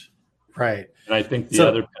ranch. Right. And I think the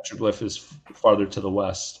other petroglyph is farther to the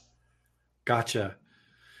west. Gotcha.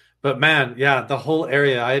 But man, yeah, the whole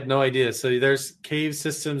area, I had no idea. So there's cave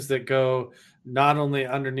systems that go not only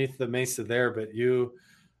underneath the mesa there, but you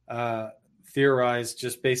theorized,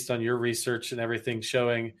 just based on your research and everything,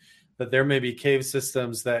 showing that there may be cave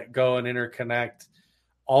systems that go and interconnect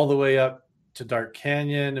all the way up to Dark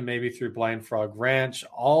Canyon and maybe through Blind Frog Ranch,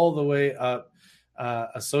 all the way up,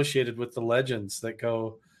 associated with the legends that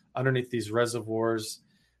go underneath these reservoirs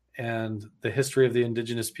and the history of the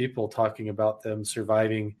indigenous people, talking about them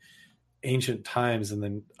surviving ancient times and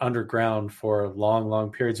then underground for long,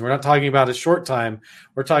 long periods. We're not talking about a short time.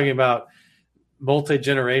 We're talking about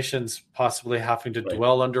multi-generations possibly having to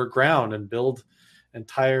dwell underground and build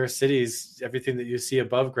entire cities. Everything that you see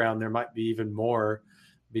above ground, there might be even more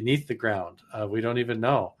beneath the ground. We don't even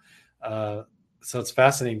know. So it's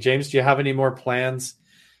fascinating. James, do you have any more plans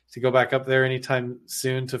to go back up there anytime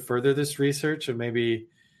soon to further this research and maybe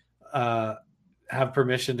have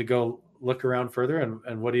permission to go look around further?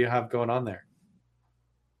 And what do you have going on there?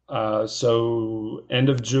 So end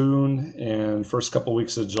of June and first couple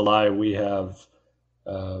weeks of July, we have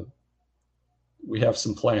some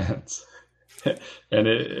plans. And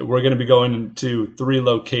we're going to be going to 3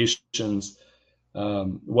 locations.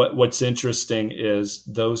 What's interesting is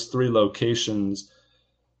those 3 locations.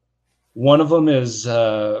 One of them is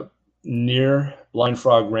near Blind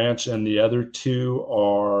Frog Ranch, and the other 2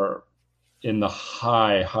 are in the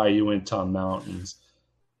high Uinta Mountains.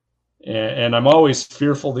 And I'm always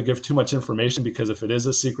fearful to give too much information, because if it is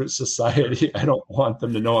a secret society, I don't want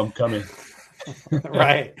them to know I'm coming.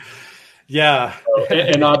 Right. Yeah.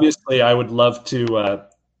 And obviously, I would love to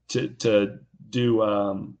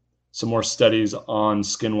do some more studies on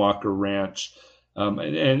Skinwalker Ranch.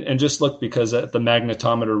 And just look, because at the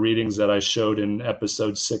magnetometer readings that I showed in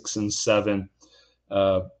episode 6 and 7,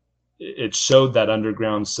 it showed that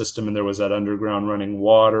underground system, and there was that underground running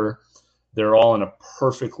water. They're all in a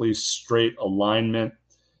perfectly straight alignment,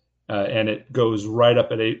 and it goes right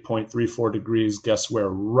up at 8.34 degrees. Guess where?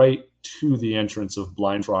 Right to the entrance of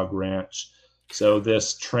Blind Frog Ranch. So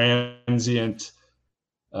this transient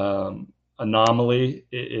anomaly,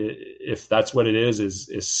 if that's what it is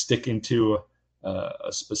sticking to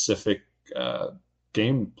a specific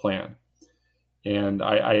game plan. And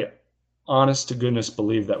I honest to goodness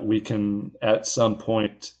believe that we can at some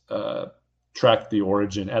point track the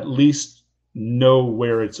origin, at least know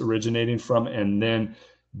where it's originating from, and then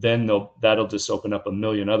that'll just open up a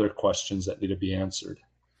million other questions that need to be answered.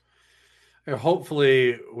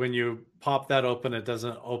 Hopefully when you pop that open, it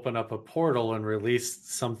doesn't open up a portal and release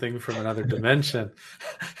something from another dimension.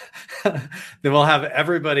 Then we'll have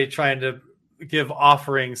everybody trying to give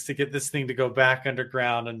offerings to get this thing to go back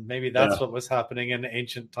underground. And maybe that's what was happening in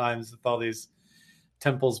ancient times with all these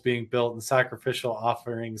temples being built and sacrificial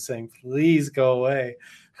offerings saying, please go away.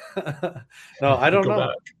 No, I don't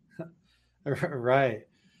know. Right.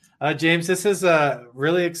 James, this is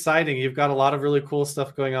really exciting. You've got a lot of really cool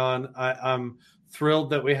stuff going on. I'm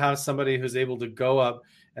thrilled that we have somebody who's able to go up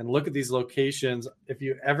and look at these locations. If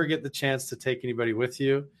you ever get the chance to take anybody with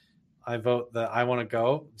you, I vote that I want to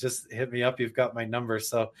go. Just hit me up. You've got my number.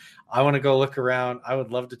 So I want to go look around. I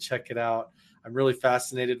would love to check it out. I'm really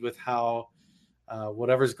fascinated with how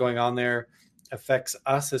whatever's going on there affects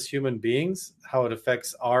us as human beings, how it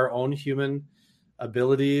affects our own human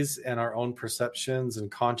abilities and our own perceptions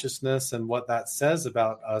and consciousness, and what that says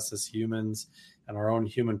about us as humans and our own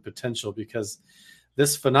human potential, because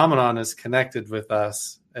this phenomenon is connected with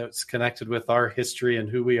us. It's connected with our history and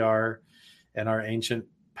who we are and our ancient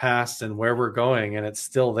past and where we're going, and it's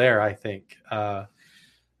still there, I think.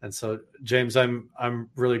 And so, James, I'm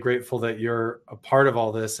really grateful that you're a part of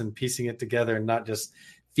all this and piecing it together, and not just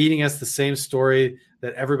feeding us the same story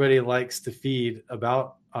that everybody likes to feed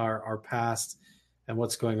about our past and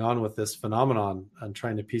what's going on with this phenomenon, and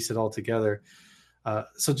trying to piece it all together.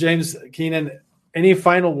 So James Keenan, any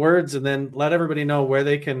final words, and then let everybody know where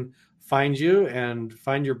they can find you and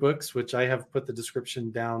find your books, which I have put the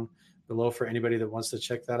description down below for anybody that wants to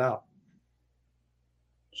check that out.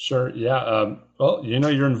 Sure. Yeah. Well,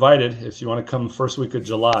 you're invited if you want to come first week of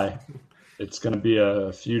July. It's going to be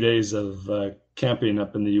a few days of camping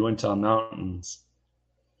up in the Uinta Mountains.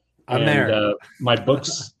 I'm there. My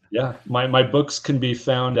books, my books can be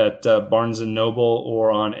found at Barnes & Noble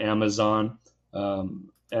or on Amazon. And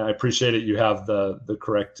I appreciate it. You have the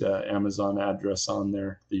correct Amazon address on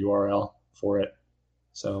there, the URL for it.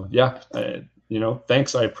 So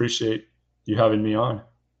thanks. I appreciate you having me on.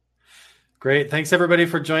 Great. Thanks everybody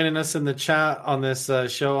for joining us in the chat on this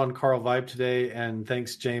show on Carl Vibe today. And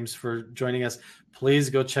thanks, James, for joining us. Please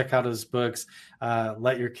go check out his books.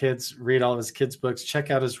 Let your kids read all of his kids' books. Check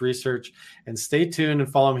out his research and stay tuned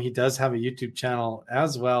and follow him. He does have a YouTube channel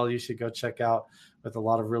as well. You should go check out, with a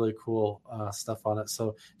lot of really cool stuff on it.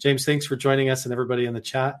 So James, thanks for joining us, and everybody in the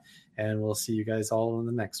chat. And we'll see you guys all in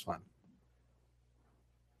the next one.